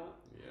 you know?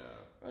 Yeah.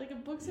 Or like a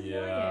Books A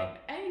Million.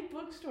 Any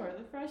bookstore,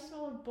 the fresh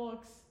smell of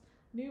books,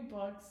 new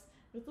books,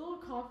 with a little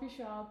coffee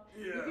shop.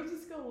 Yeah. You can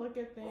just go look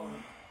at things.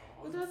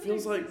 It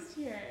feels like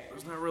here.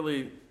 There's not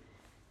really.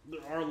 There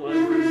are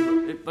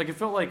libraries. It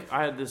felt like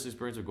I had this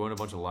experience of going to a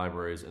bunch of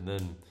libraries, and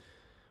then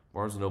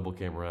Barnes & Noble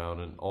came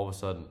around, and all of a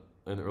sudden,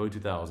 in the early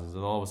 2000s,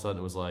 and all of a sudden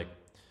it was like,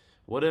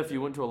 what if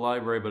you went to a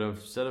library, but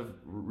instead of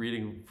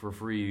reading for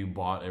free, you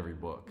bought every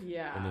book?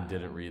 Yeah. And then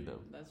didn't read them.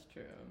 That's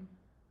true.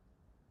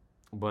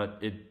 But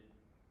it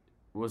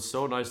was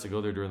so nice to go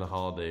there during the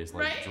holidays,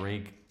 like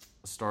drink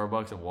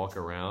Starbucks and walk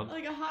around.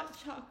 Like a hot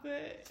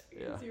chocolate,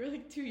 because you were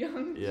like too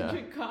young to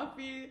drink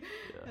coffee.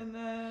 Yeah. And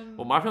then...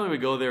 Well, my family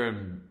would go there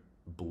and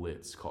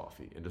blitz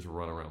coffee and just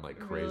run around like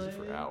crazy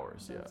for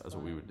hours. That's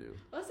what we would do.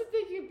 What's the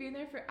thing of being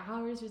there for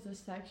hours? There's a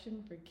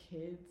section for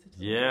kids to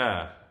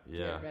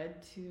get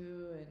read to,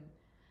 and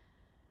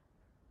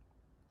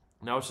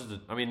now it's just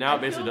now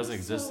it basically doesn't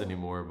exist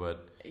anymore,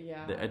 but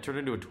it turned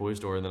into a toy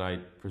store, and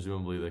then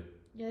presumably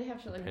they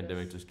have shit like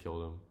pandemic just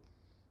killed them.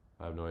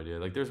 I have no idea.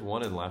 Like, there's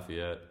one in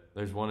Lafayette,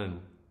 there's one in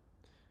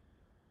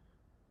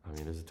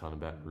there's a ton in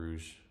Baton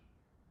Rouge.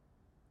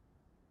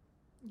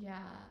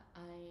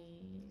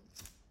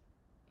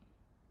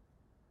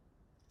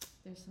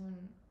 There's someone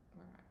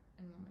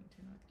in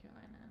Wilmington, North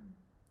Carolina,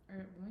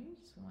 or maybe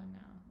just one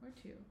now, or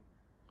two.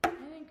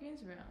 I think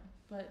Greensboro,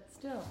 but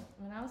still,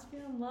 when I was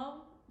feeling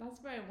low,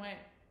 that's where I went.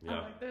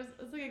 Yeah.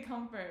 It's like a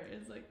comfort.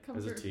 It's like comfort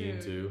as a teen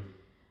food. too.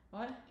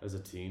 What? As a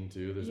teen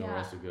too, there's nowhere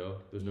else to go.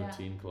 There's no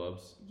teen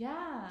clubs.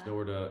 Yeah. There's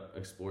nowhere to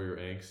explore your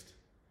angst.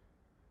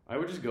 I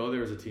would just go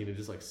there as a teen and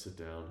just like sit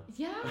down.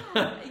 Yeah.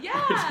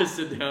 Yeah. Just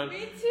sit down.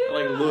 Me too.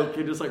 Like look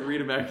and just like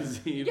read a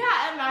magazine.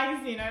 Yeah, a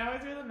magazine. I'd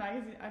always read the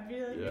magazine. I'd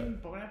be like being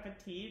Bon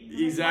Appetit.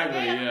 Exactly.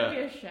 Like, yeah. I'm gonna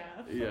be a chef.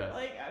 Yeah.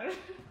 Like I don't.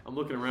 I'm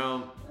looking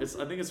around. I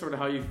think it's sort of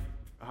how you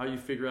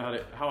figure out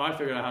how I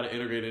figured out how to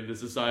integrate into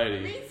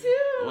society. Me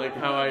too. Like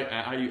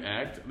how you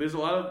act. There's a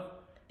lot of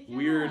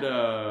weird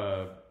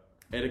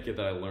etiquette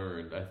that I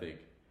learned. I think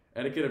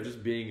etiquette of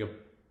just being a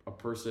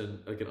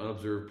person, like an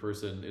unobserved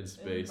person in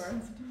space.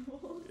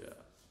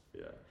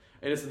 Yeah,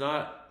 and it's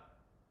not.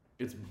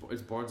 It's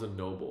Barnes and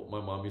Noble.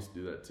 My mom used to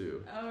do that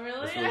too. Oh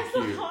really? That's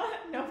really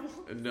cute. Noble.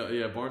 No,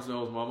 yeah, Barnes and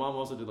Noble. My mom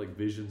also did like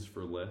Visions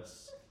for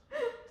Less.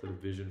 So the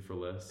Vision for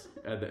Less.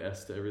 Add the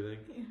S to everything.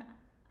 Yeah.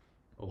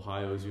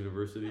 Ohio's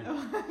University.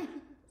 I'm gonna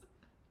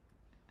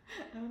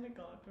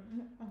call it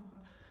from.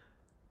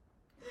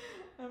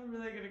 I'm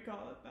really gonna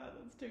call it that.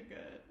 That's too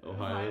good.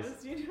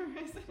 Ohio's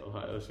University.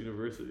 Ohio's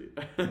University.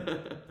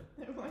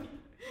 Their one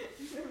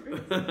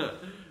university.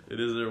 It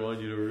is their one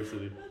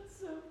university. That's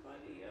so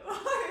funny.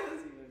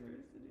 Ohio's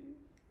University.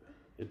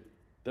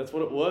 That's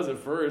what it was at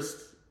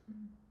first.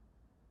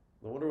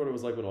 I wonder what it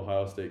was like when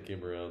Ohio State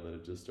came around. Then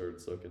it just started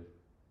sucking.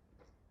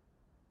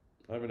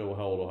 I don't even know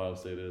how old Ohio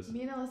State is.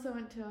 Me and Alyssa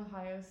went to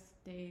Ohio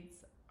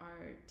State's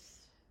art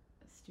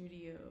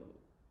studio,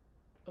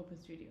 open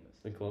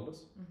studios. In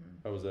Columbus?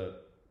 Mm-hmm. How was that?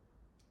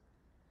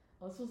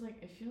 Alyssa was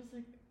like, it feels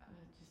like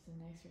just a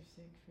nicer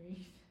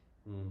Siegfried.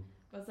 Mm.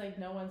 But it's like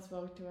no one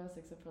spoke to us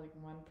except for like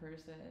one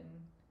person.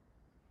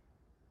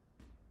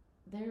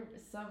 I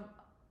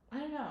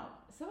don't know.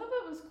 Some of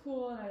it was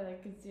cool and I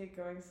like could see it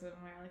going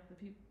somewhere, like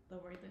the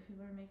work that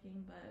people are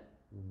making, but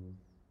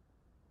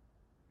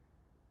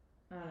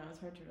I don't know, it's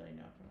hard to really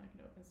know from like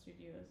an open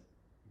studios.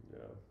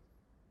 Yeah.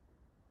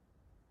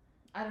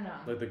 I don't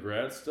know. Like the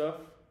grad stuff?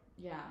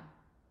 Yeah.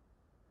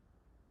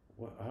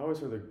 What I always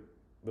heard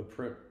the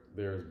print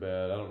there is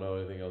bad. I don't know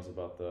anything else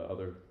about the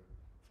other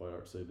fine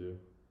arts they do.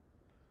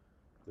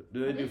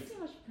 Do they do too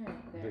much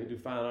print there. They do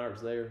fine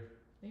arts there?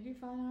 They do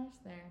fine arts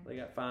there. They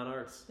got fine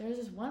arts. There was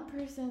this one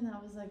person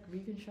that was like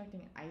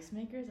reconstructing ice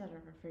makers out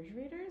of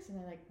refrigerators, and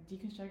they like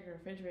deconstructed a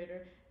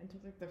refrigerator and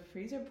took like the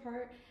freezer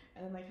part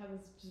and then like had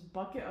this just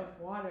bucket of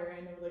water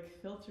and it would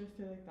like filter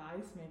through like the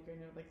ice maker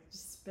and it would like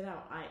just spit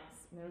out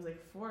ice. And there was like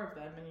 4 of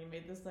them and he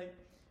made this like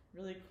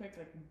really quick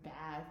like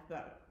bath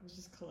that was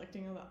just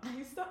collecting all the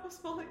ice that was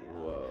falling out.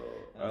 Whoa.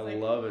 I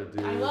love it,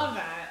 dude. I love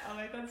that. I'm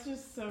like, that's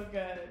just so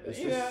good. It's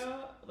you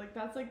know? Like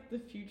that's like the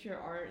future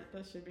art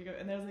that should be good.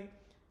 And there's like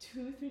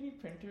 2 3D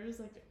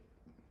printers like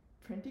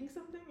printing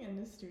something in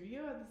the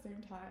studio at the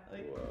same time.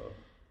 Like, whoa.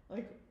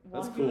 Like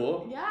that's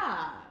cool.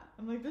 Yeah.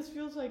 I'm like, this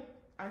feels like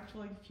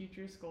actual like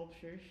future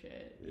sculpture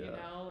shit. Yeah. You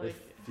know? Like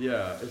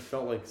it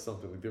felt like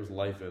something, like there was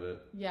life in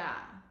it. Yeah.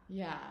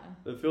 Yeah.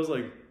 It feels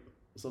like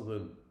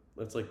something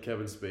that's like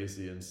Kevin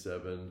Spacey in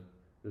Seven.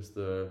 Just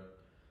a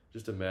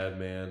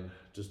madman,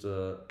 just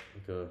a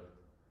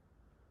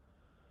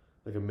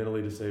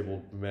mentally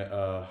disabled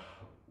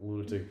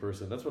lunatic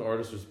person. That's what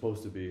artists are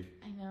supposed to be.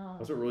 I know.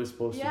 That's what really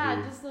supposed to be.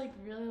 Yeah, just like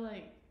really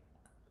like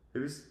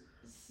Who's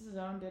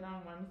zoned in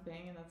on one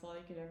thing and that's all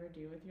you could ever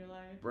do with your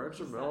life. Brad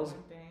Tramel's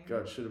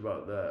got shit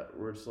about that,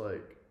 where it's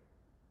like,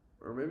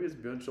 or maybe it's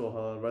Byung-Chul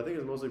Han, but I think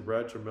it's mostly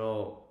Brad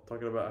Tramel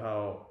talking about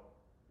how,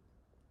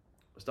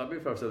 stop me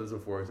if I've said this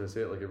before because I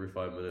say it like every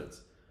 5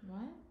 minutes.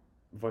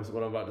 What?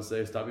 What I'm about to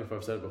say, stop me if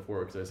I've said it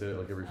before because I say it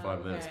like every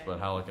 5 minutes, Okay. but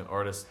how like an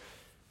artist,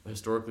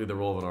 historically the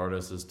role of an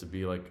artist is to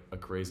be like a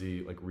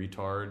crazy like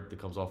retard that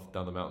comes off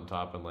down the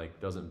mountaintop and like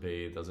doesn't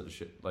bathe, doesn't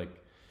shit,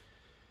 like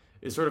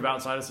is sort of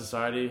outside of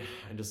society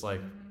and just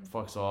like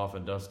fucks off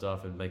and does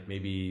stuff and like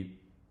maybe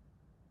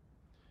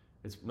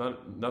it's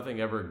nothing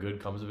ever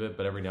good comes of it,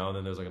 but every now and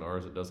then there's like an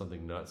artist that does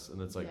something nuts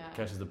and it's like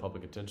catches the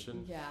public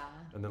attention. Yeah.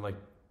 And then like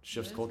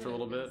shifts culture a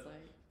little bit.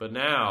 Like, but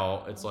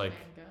now it's like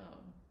go.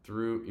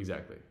 through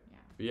exactly. Yeah.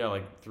 But yeah,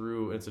 like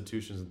through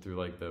institutions and through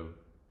like the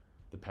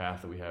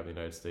path that we have in the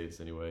United States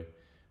anyway.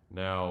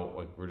 Now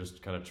like we're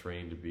just kind of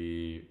trained to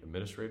be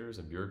administrators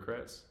and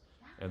bureaucrats.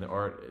 And the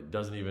art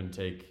doesn't even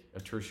take a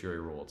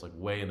tertiary role. It's like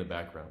way in the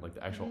background. Like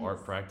the actual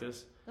art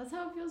practice That's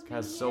how it feels.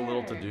 has so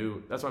little to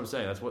do. That's what I'm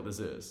saying. That's what this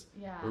is.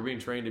 Yeah. We're being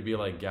trained to be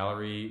like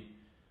gallery,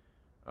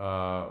 like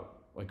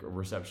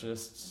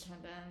receptionists.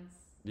 Attendants.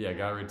 Yeah,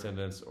 gallery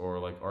attendants or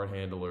like art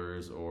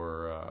handlers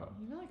or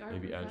even like art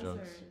maybe professors.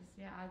 adjuncts.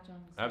 Yeah,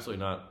 adjuncts.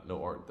 Absolutely not.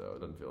 No art though. It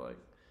doesn't feel like.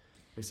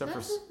 Except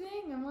That's for. the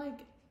thing. I'm like,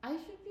 I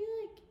should be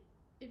like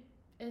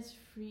as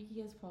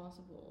freaky as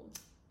possible,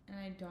 and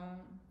I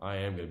don't. I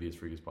am gonna be as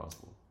freaky as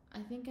possible. I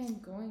think I'm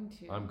going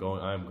to. I am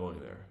going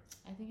there.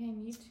 I think I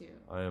need to.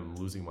 I am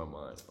losing my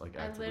mind. Like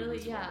actively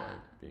losing my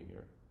mind being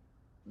here.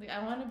 Like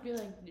I want to be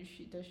like,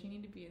 does she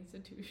need to be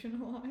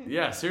institutionalized?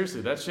 Yeah,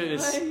 seriously, that shit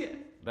is. Like,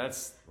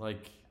 that's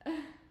like.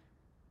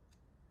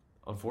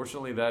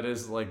 Unfortunately, that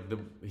is like the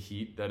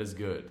heat. That is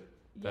good.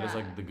 That is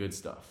like the good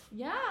stuff.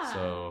 Yeah.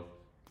 So.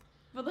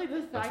 But like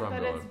the fact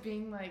that going. it's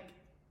being like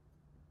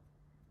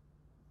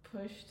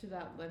pushed to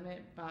that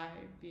limit by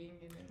being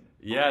in an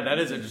Yeah, that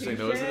is interesting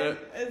though, isn't it?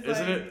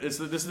 Isn't like, it? This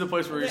is the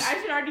place where like,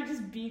 I should already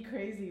just be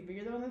crazy, but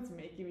you're the one that's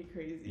making me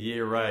crazy. Yeah,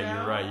 you're right. You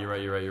know?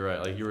 You're right.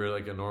 Like you were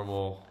like a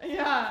normal,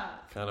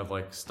 kind of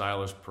like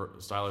stylish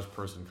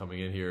person coming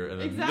in here, and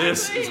then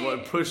this is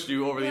what pushed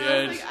you over the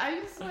edge. Like,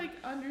 I just like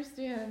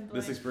understand.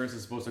 This experience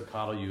is supposed to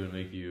coddle you and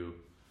make you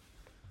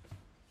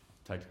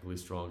technically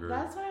stronger.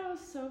 That's why I was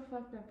so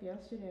fucked up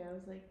yesterday. I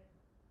was like,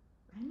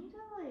 I need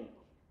to like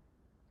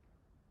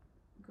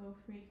go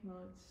freak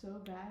mode so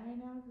bad right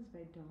now, because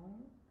if I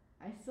don't,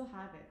 I still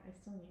have it. I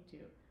still need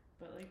to,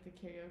 but like the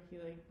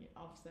karaoke like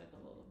offset a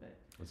little bit.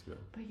 Let's go.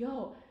 But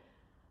yo,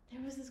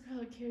 there was this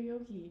girl at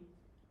karaoke.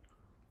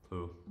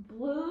 Who?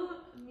 Blew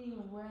me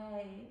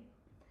away.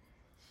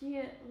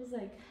 She was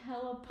like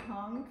hella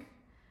punk,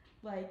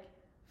 like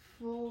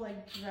full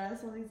like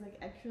dress, all these like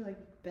extra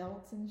like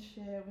belts and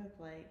shit with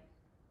like,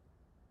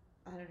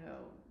 I don't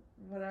know,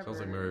 whatever. Sounds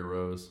like Mary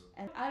Rose.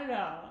 And I don't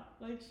know,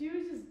 like she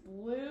was just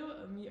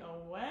blew me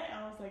away.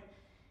 I was like,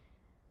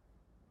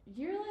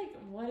 you're like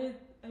what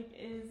it like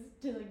is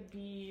to like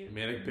be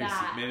Manic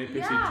that. Pixie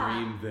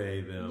dream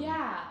they them.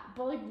 Yeah,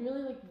 but like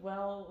really like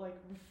well like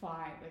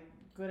refined, like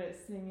good at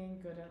singing,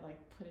 good at like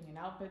putting an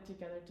outfit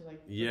together to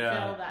like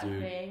fulfill that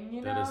thing,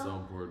 you know? That is so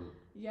important.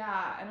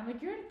 Yeah, and I'm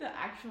like, you're the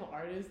actual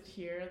artist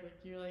here, like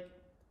you're like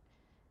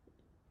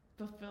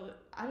fulfill it.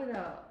 I don't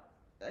know.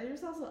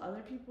 There's also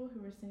other people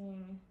who were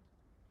singing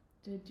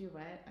did a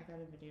duet. I got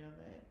a video of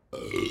it.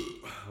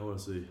 I want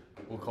to see.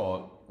 We'll call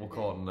it. We'll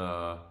call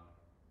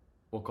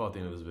it at the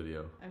end of this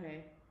video.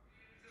 Okay.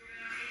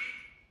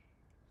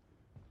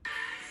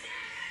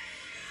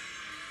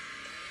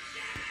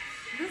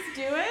 This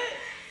duet?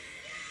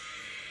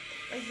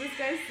 Like this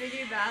guy's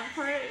singing that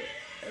part,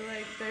 and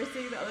like they're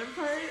singing the other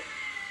part.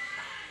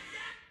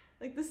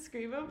 Like the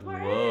screamo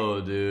part.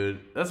 Whoa,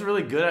 dude. That's a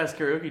really good ass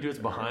karaoke duets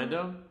behind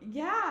him.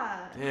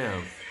 Yeah.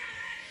 Damn.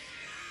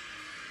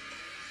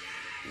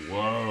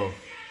 Whoa.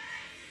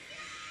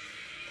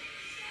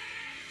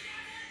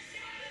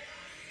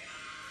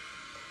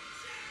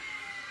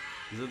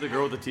 Is it the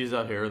girl with the teased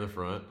out hair in the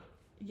front?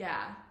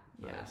 Yeah.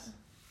 Nice.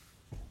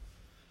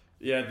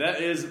 Yeah, that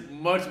is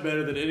much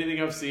better than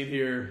anything I've seen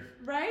here.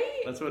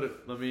 Right? That's what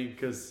I mean,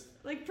 because...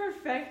 Like,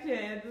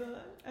 perfected.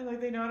 And, like,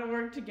 they know how to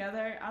work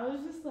together. I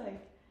was just like...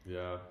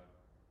 Yeah.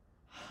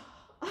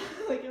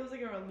 Like, it was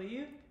like a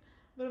relief.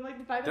 But I'm like,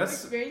 the fact that I'm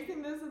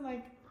experiencing this in,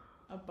 like,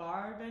 a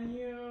bar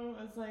venue,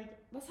 it's like,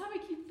 that's how I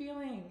keep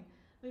feeling.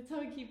 That's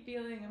how I keep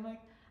feeling. I'm like,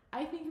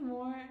 I think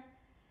more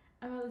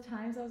about the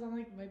times I was on,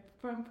 like, my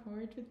front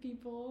porch with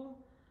people.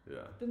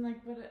 Yeah. Than, like,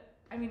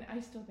 I mean, I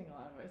still think a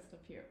lot of my stuff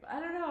here, but I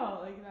don't know,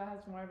 like, that has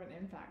more of an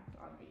impact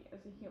on me as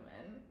a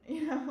human,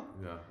 you know?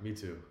 Yeah, me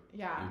too.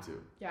 Yeah. Me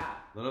too. Yeah.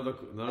 None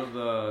of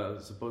the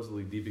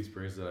supposedly deep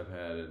experiences that I've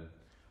had in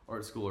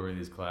art school or in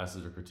these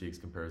classes or critiques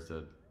compares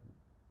to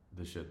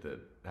the shit that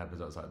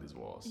happens outside these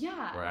walls.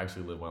 Yeah. Where I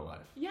actually live my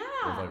life. Yeah.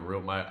 With,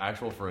 like, my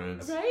actual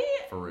friends.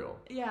 Right? For real.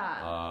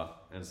 Yeah.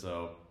 And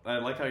so, I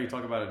like how you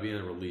talk about it being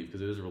a relief,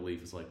 because it is a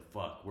relief. It's like,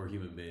 fuck, we're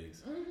human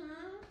beings.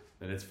 Mm-hmm.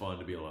 And it's fun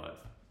to be alive.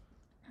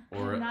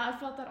 I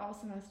felt that all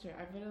semester.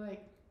 I've been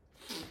like,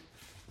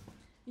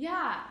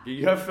 yeah.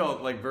 You have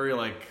felt like very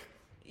like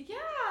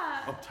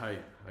uptight,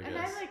 I guess. And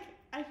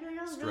I feel like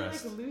I was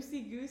stressed. really like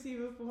loosey goosey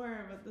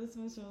before, but this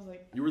semester I was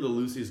like, you were the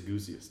loosiest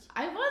goosiest.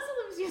 I was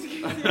the loosiest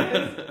goosiest.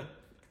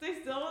 Because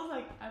I still was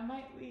like, I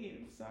might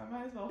leave, so I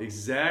might as well.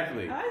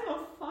 Exactly. I might as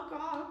well fuck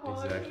off while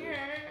I'm here.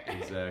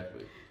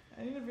 Exactly.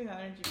 I need to bring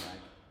that energy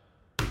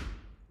back.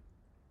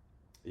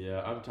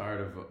 Yeah, I'm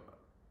tired of.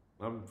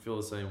 I feel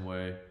the same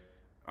way.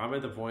 I'm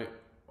at the point.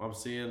 I'm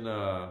seeing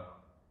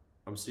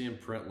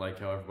print like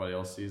how everybody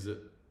else sees it,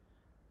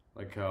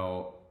 like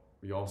how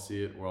y'all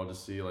see it, where I'll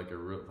just see like a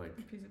real like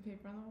a piece of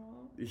paper on the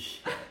wall.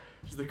 Yeah,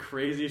 it's the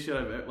craziest shit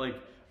I've ever, like.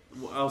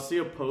 I'll see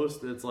a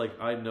post that's like,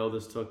 I know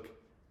this took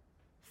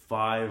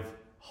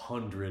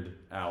 500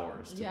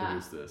 hours to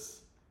produce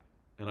this,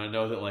 and I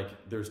know that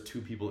like there's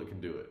 2 people that can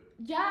do it.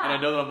 Yeah. And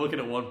I know that I'm looking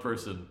at one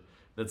person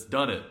that's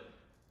done it,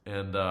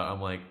 and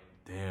I'm like,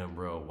 damn,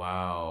 bro,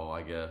 wow,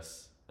 I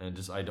guess. And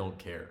just, I don't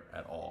care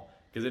at all.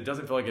 Because it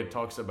doesn't feel like it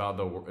talks about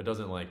it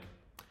doesn't like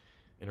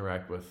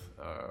interact with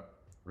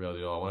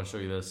reality at all. I want to show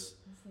you this.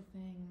 That's the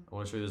thing. I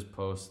want to show you this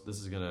post. This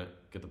is going to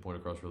get the point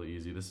across really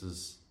easy. This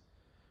is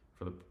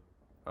for the,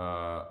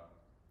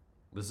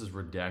 this is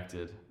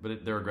redacted,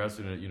 but they're a grad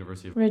student at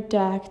University of...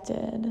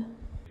 Redacted.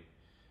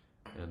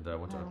 And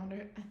what's I our...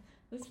 wonder,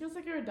 this feels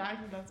like a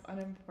redacted that's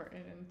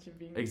unimportant into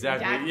being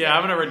Exactly. redacted. Yeah,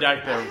 I'm going to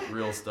redact the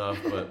real stuff,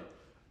 but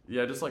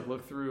yeah, just like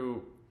look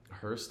through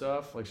her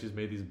stuff. Like she's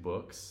made these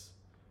books,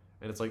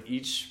 and it's like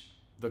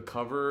the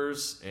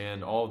covers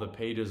and all of the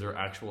pages are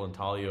actual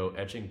intaglio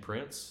etching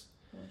prints.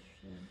 Oh,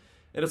 shit.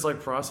 And it's like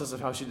process of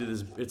how she did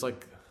this. It's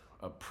like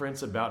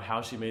prints about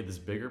how she made this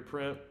bigger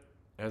print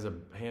as a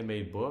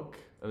handmade book.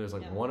 And there's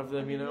like one of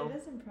them, you know. It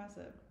is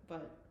impressive,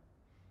 but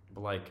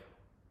like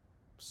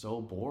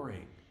so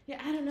boring. Yeah,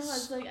 I don't know.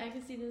 It's like I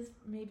could see this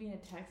maybe in a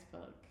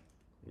textbook.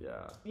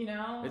 Yeah. You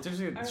know? It's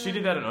interesting. She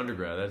did that in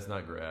undergrad. That's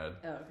not grad.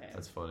 Oh, okay.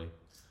 That's funny.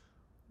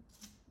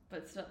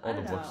 But still, All I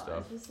don't the book know. stuff.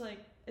 It's just like,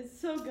 it's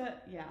so good.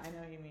 Yeah, I know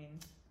what you mean.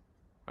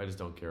 I just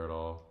don't care at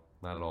all.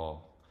 Not at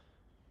all.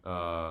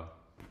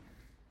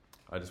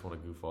 I just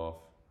want to goof off.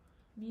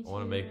 Me too. I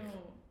want to make,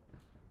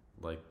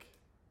 like...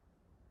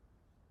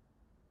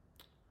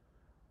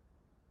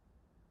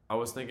 I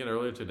was thinking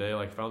earlier today,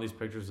 like, found these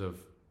pictures of...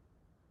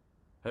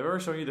 Have I ever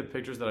shown you the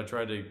pictures that I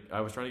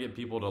was trying to get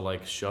people to,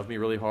 like, shove me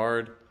really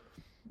hard?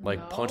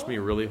 Like, punch me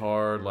really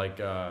hard? Like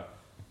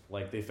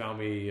they found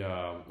me,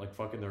 like,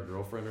 fucking their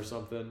girlfriend or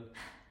something.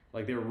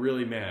 Like, they were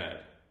really mad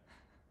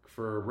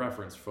for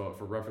reference for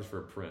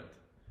a print.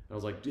 I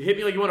was like, hit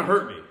me like you want to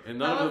hurt me.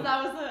 And that was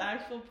the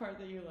actual part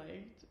that you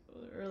liked,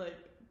 or like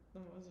the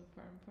most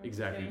important part.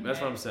 Exactly. That's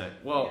what I'm saying.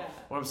 Well,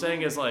 what I'm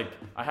saying is like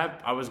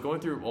I was going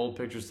through old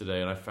pictures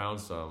today and I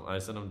found some. I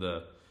sent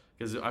them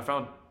because I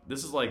found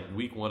this is like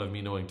week 1 of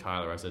me knowing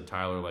Tyler. I said,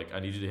 Tyler, like I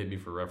need you to hit me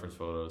for reference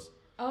photos.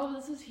 Oh,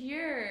 this was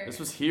here. This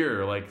was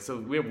here. Like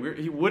so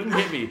he wouldn't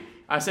hit me.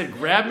 I said,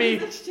 grab me.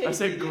 I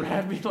said,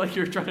 grab me like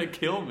you're trying to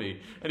kill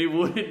me, and he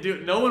wouldn't do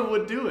it. No one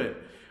would do it.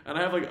 And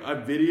I have like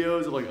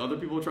videos of like other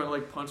people trying to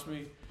like punch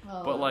me,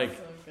 but like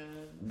so good.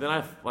 then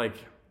I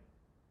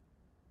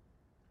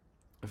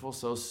feel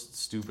so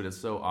stupid. It's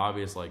so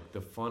obvious. Like the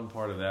fun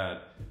part of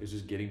that is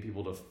just getting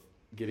people to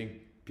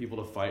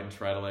fight and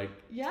try to like.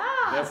 Yeah.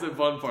 That's the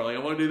fun part. Like I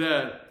want to do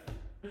that.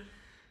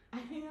 I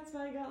think that's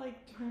why I got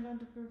like turned on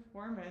to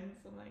performance.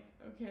 I'm like,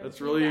 okay,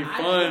 that's really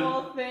fun. The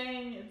whole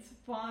thing, it's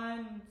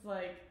fun. It's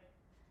like.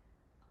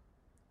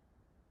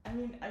 I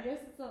mean, I guess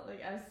it's not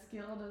like as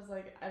skilled as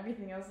like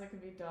everything else that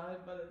could be done,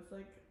 but it's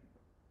like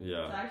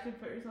to actually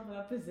put yourself in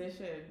that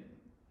position.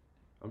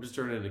 I'm just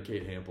turning into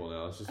Kate Hampel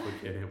now. That's just what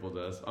Kate Hampel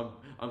does.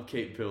 I'm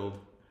Kate Pilled.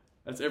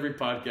 That's every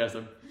podcast.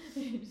 I'm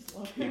you just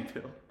love Kate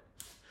Pilled.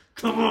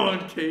 Come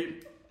on,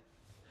 Kate.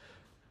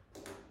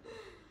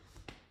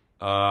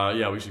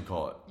 Yeah, we should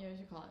call it. Yeah, we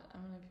should call it.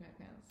 I'm gonna pee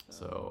my pants.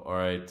 So all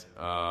right.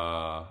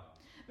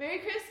 Merry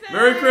Christmas.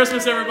 Merry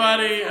Christmas,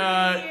 everybody.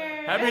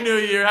 Happy New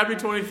Year. Happy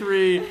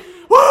 23.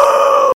 Woo!